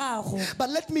pele ga gago. But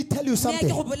let me tell you Mme ke go something.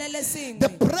 bolele The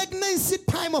sengwe. pregnancy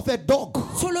time of a dog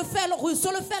Tsholofelo go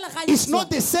solofela ga is not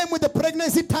the same with the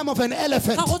pregnancy time of an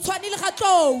elephant. ga go tshwane le ga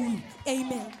tlou.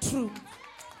 Amen. True.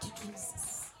 Thank you,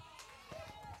 Jesus.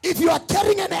 If you are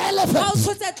carrying an elephant,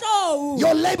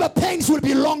 your labor pains will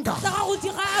be longer.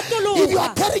 If you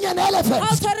are carrying an elephant,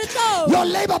 your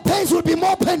labor pains will be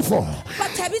more painful.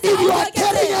 If you are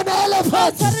carrying an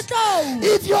elephant,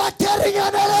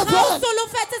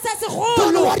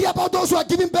 don't worry about those who are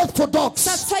giving birth to dogs.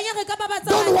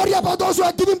 Don't worry about those who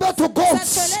are giving birth to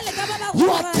goats. You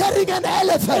are carrying an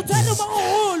elephant.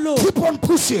 Keep on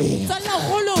pushing.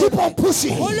 Keep on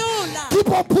pushing. Keep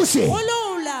on pushing.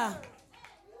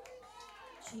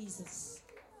 Jesus.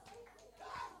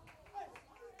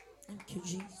 Thank you,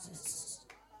 Jesus.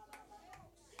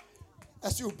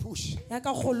 As you push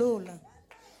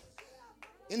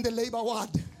in the labor ward,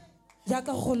 there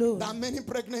are many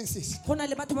pregnancies. There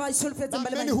are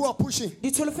many who are pushing.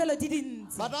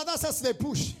 But others, as they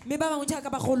push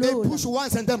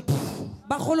once and then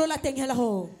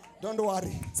don't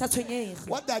worry.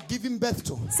 What they are giving birth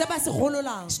to,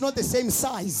 it's not the same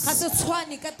size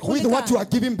with what you are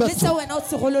giving birth to.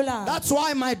 That's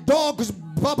why my dog's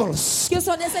Bubbles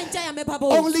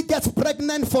only gets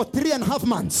pregnant for 3.5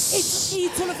 months.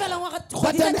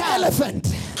 But an elephant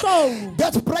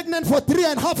gets pregnant for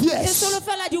 3.5 years.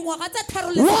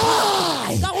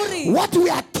 Why? What we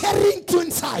are carrying to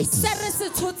inside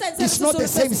is not the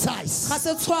same size.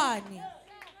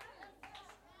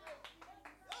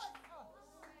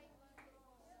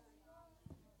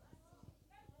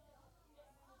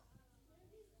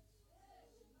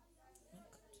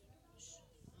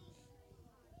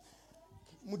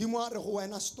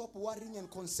 Stop worrying and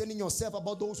concerning yourself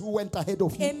about those who went ahead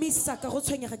of you.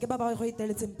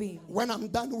 When I'm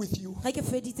done with you,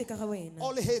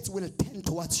 all heads will turn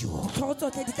towards you.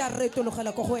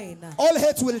 All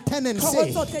heads will turn and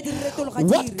say,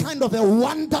 what kind of a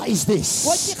wonder is this?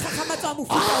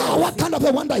 What kind of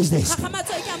a wonder is this?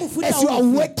 As you are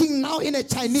working now in a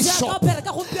Chinese shop,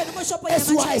 as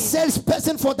you are a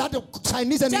salesperson for that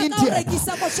Chinese and Indian,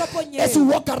 as you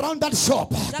walk around that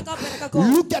shop,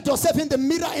 look at yourself in the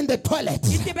mirror in the toilet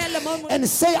and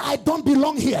say, I don't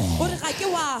belong here.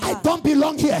 I don't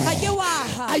belong here.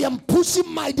 I am pushing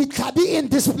my dikabi in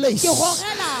this place,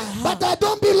 but I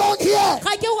don't belong here.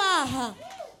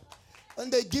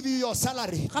 And they give you your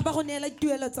salary.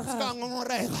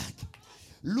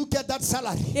 Look at that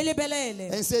salary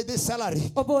and say, this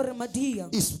salary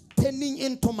is turning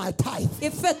into my tithe.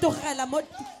 It's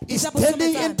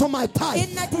turning into my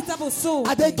tithe.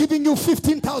 Are they giving you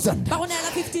 15,000?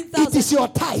 It is your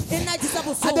tithe.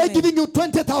 Are they giving you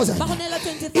 20,000?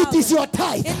 It is your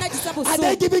tithe. Are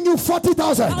they giving you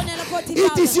 40,000?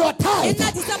 It is your tithe.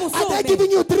 Are they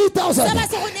giving you 3,000?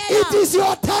 It is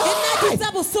your tithe.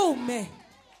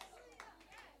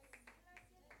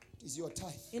 It is your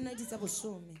tithe.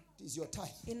 It is your tithe.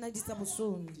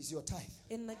 It is your tithe.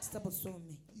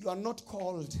 You are not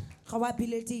called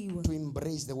to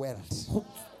embrace the world.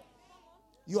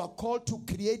 You are called to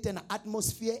create an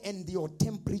atmosphere and your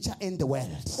temperature in the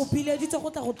world.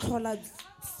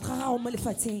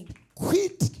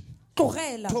 Quit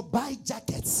to buy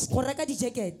jackets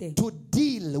to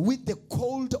deal with the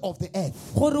cold of the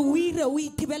earth.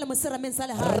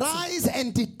 Rise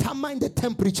and determine the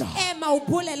temperature.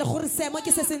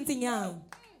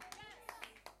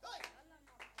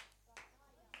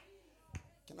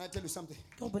 Can I tell you something?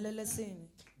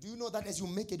 Do you know that as you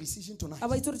make a decision tonight,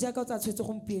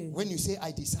 when you say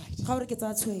I decide,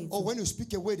 or when you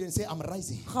speak a word and say I'm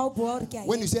rising,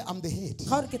 when you say I'm the head,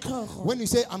 when you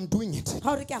say I'm doing it,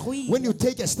 when you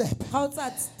take a step,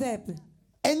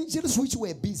 angels which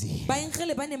were busy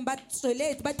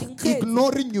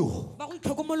ignoring you,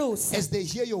 as they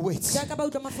hear your words,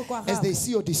 as they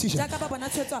see your decision,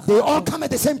 they all come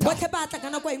at the same time.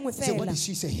 Say, what is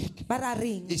she saying?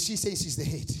 Is she saying she's the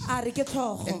head?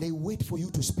 And they wait for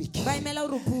you to speak, and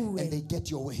they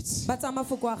get your words, and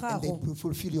they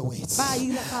fulfill your words.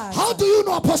 How do you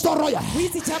know, Apostle Royal?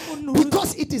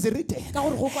 Because it is written,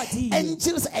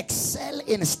 angels excel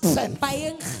in strength,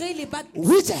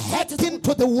 which hearken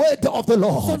to the word of the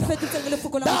Lord.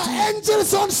 The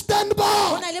angels on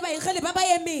standby,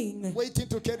 waiting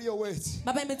to carry your words,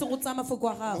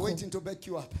 waiting to back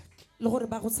you up.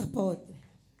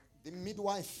 The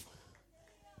midwife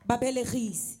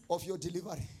of your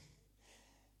delivery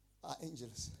are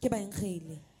angels.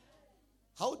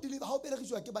 How there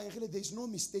is no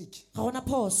mistake.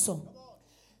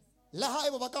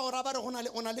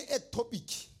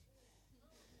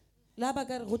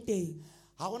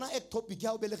 Ectopic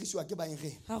how belegiswa ke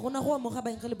baenge ga gona go amoga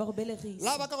baengele ba go belegisa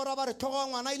la ba ka gore ba re tlhogo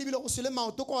ngwana ile bile go sele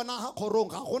maoto ko ona ha khorong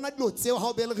ga gona dilo tseo ha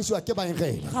o belegiswa ke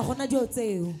baengele ga gona dio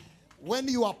tseo. When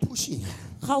you are pushing,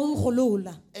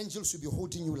 angels should be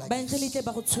holding you like this.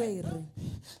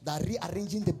 They're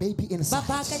rearranging the baby inside.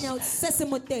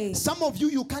 Some of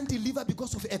you can't deliver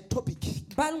because of ectopic.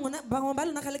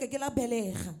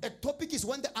 Ectopic is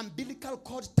when the umbilical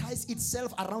cord ties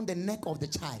itself around the neck of the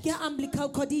child.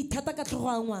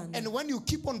 And when you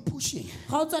keep on pushing,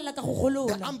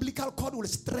 the umbilical cord will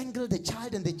strangle the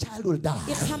child and the child will die.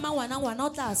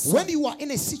 When you are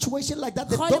in a situation like that,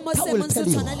 the doctor will tell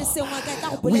you,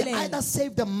 we either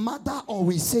save the mother or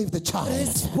we save the child.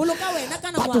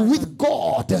 But with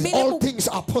God, all things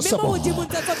are possible.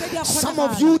 Some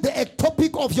of you, the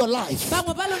ectopic of your life,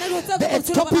 the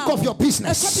ectopic of your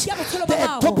business, the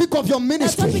ectopic of your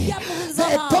ministry, the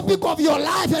ectopic of your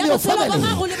life and your family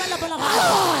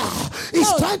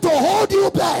is trying to hold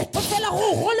you back.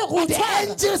 The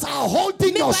angels are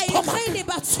holding your stomach.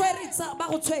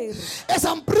 As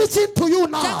I'm preaching to you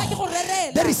now,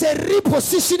 there is a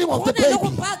repositioning of the baby.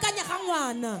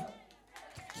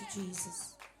 Jesus.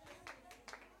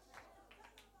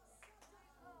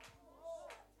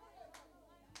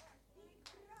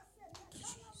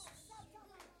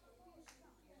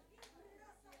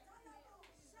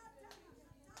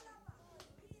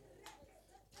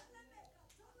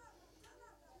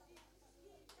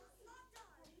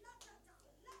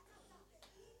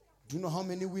 Do you know how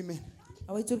many women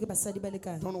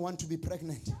don't want to be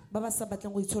pregnant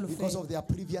because of their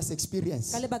previous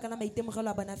experience?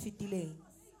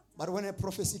 But when a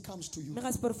prophecy comes to you,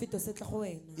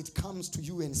 it comes to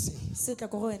you and says,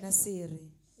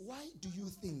 why do you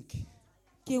think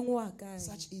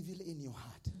such evil in your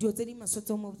heart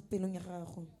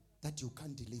that you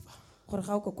can't deliver?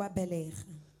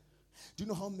 Do you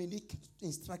know how many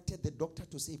instructed the doctor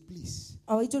to say, please,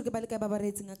 remove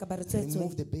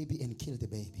the baby and kill the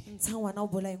baby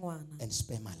and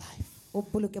spare my life?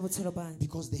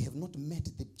 Because they have not met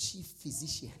the chief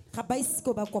physician. Because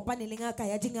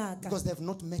they have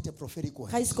not met a prophetic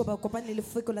word.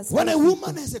 When a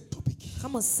woman has a topic, she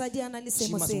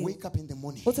must wake up in the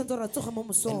morning and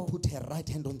put her right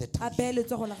hand on the tummy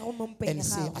and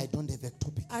say, I don't have a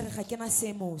topic. I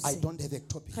don't have a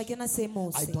topic. I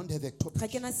don't have a topic.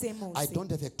 I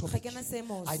don't have a topic.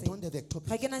 I don't have a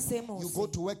topic. You go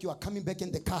to work, you are coming back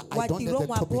in the car. I don't have a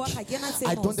topic.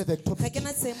 I don't have a topic.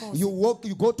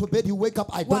 You go to bed, you wake up,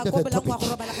 I don't have a topic.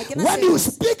 When you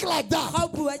speak like that,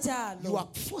 you are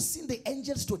forcing the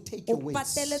angels to take your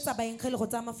words.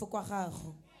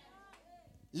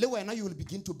 Now you will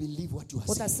begin to believe what you are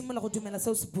saying.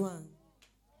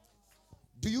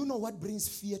 Do you know what brings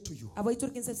fear to you? It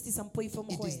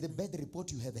is the bad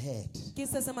report you have heard.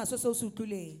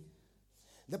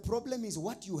 The problem is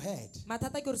what you heard.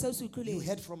 You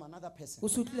heard from another person.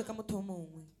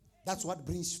 That's what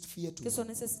brings fear to you.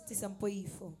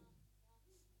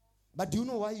 But do you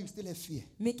know why you still have fear?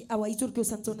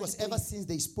 Because ever since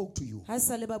they spoke to you,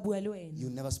 you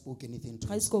never spoke anything to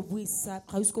them.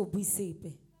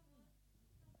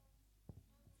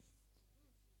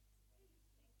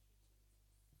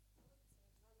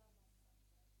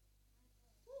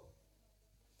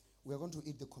 We are going to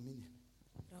eat the communion.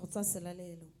 We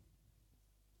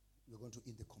are going to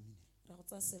eat the communion.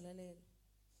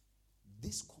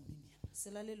 This communion,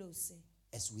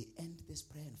 as we end this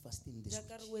prayer and fasting this week,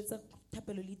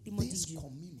 this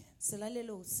communion,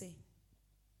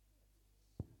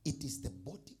 it is the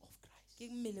body of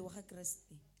Christ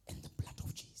and the blood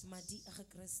of Jesus.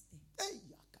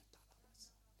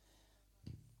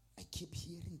 I keep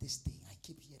hearing this thing. I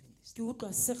keep hearing this thing.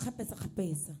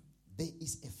 There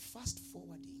is a fast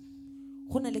forwarding.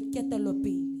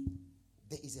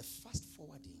 There is a fast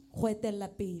forwarding.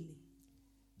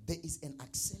 There is an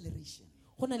acceleration.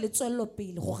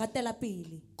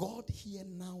 God here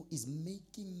now is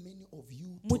making many of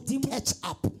you to catch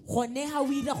up.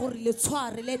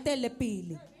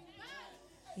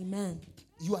 Amen.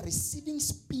 You are receiving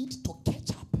speed to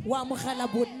catch up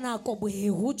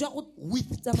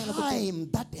with time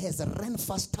that has run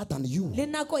faster than you.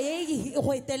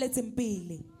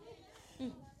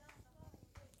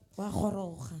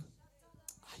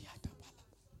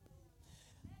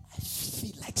 I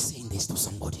feel like saying this to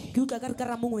somebody.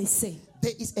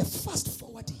 There is a fast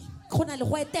forwarding. There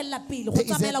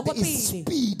is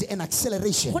speed and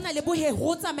acceleration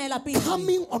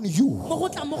coming on you,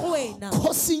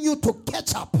 causing you to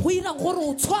catch up with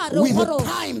the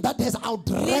time that has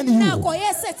outrun you.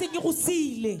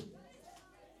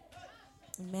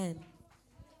 Amen.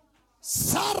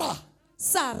 Sarah.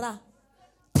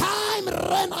 Time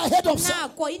ran ahead of Sarah.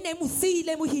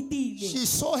 She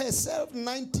saw herself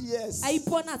 90 years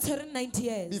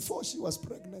before she was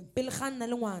pregnant.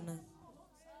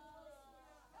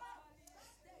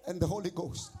 And the Holy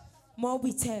Ghost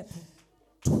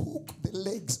took the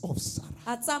legs of Sarah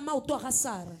a tsaya maoto ga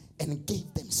Sara and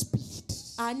gave them speed.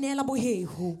 a neela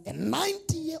bohego. A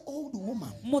 90-year-old woman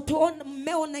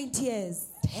Mme o 90 years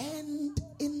turned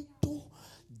into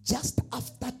just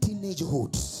after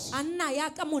teenagehood. a nna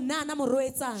yaka monana She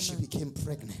moroetsana became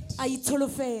pregnant a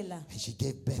itsholofela and she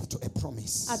gave birth to a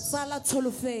promise. a tsala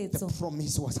tsholofetso. The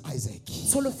promise was Isaac.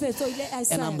 Tsholofetso ile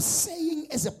a And I'm Isaac. saying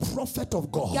as a prophet of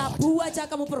Ke a God, bua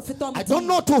jaaka moprofeta wa I Modimo. don't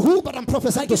know to who, but I'm Ga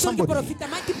prophesying ke to tlo ke somebody, profeta,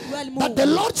 ma ke bua le that the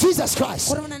mongwe. Lord Jesus Christ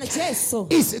Gore monana Jesu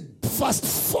is fast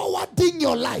forwarding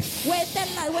your life o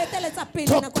eteletsa pele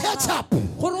to nako ya catch gago. up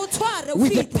Gore o tshware o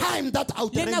with the fitlhe time that le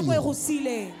outran nako e you. go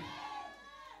sileng.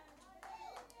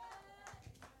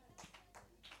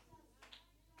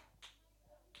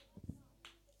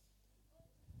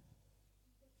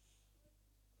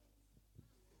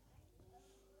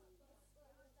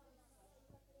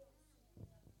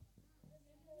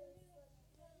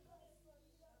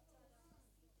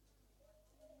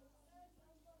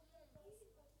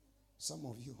 Some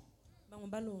of you, Bangwe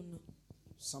ba lona,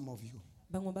 some of you,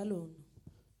 bangwe ba lona,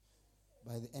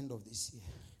 by the end of this year,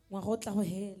 ngwaga o tla go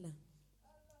hela.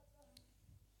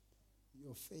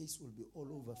 your face will be all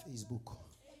over Facebook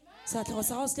Seatlhego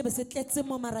sa gago se tlebe se tletse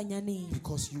mo maranyaneng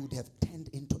because you would have turned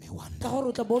into a wonder. ka gore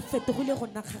o tla bo o fetogile go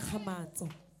nna kgakgamatso.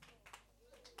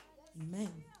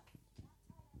 Amen.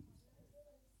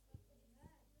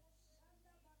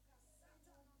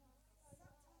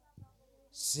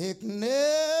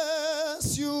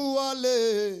 Sickness, you are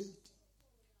late.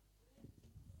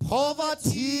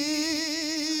 Poverty,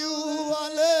 you are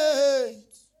late.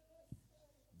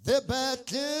 The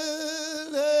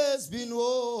battle has been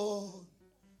won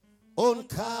on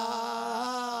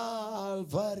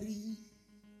Calvary.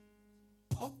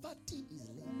 Poverty is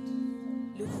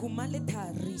late. Lehuma le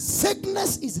thari.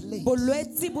 Sickness is late.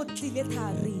 Bolwetse bo tlile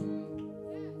thari.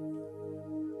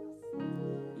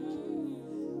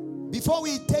 Before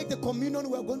we take the communion,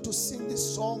 we are going to sing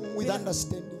this song with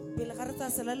understanding. Pele ga re tsaya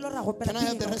selelo ra go Can I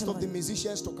have the rest of the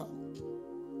musicians to come?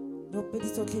 Diopedi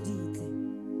tsotlhe di tle.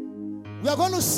 We are going to sing.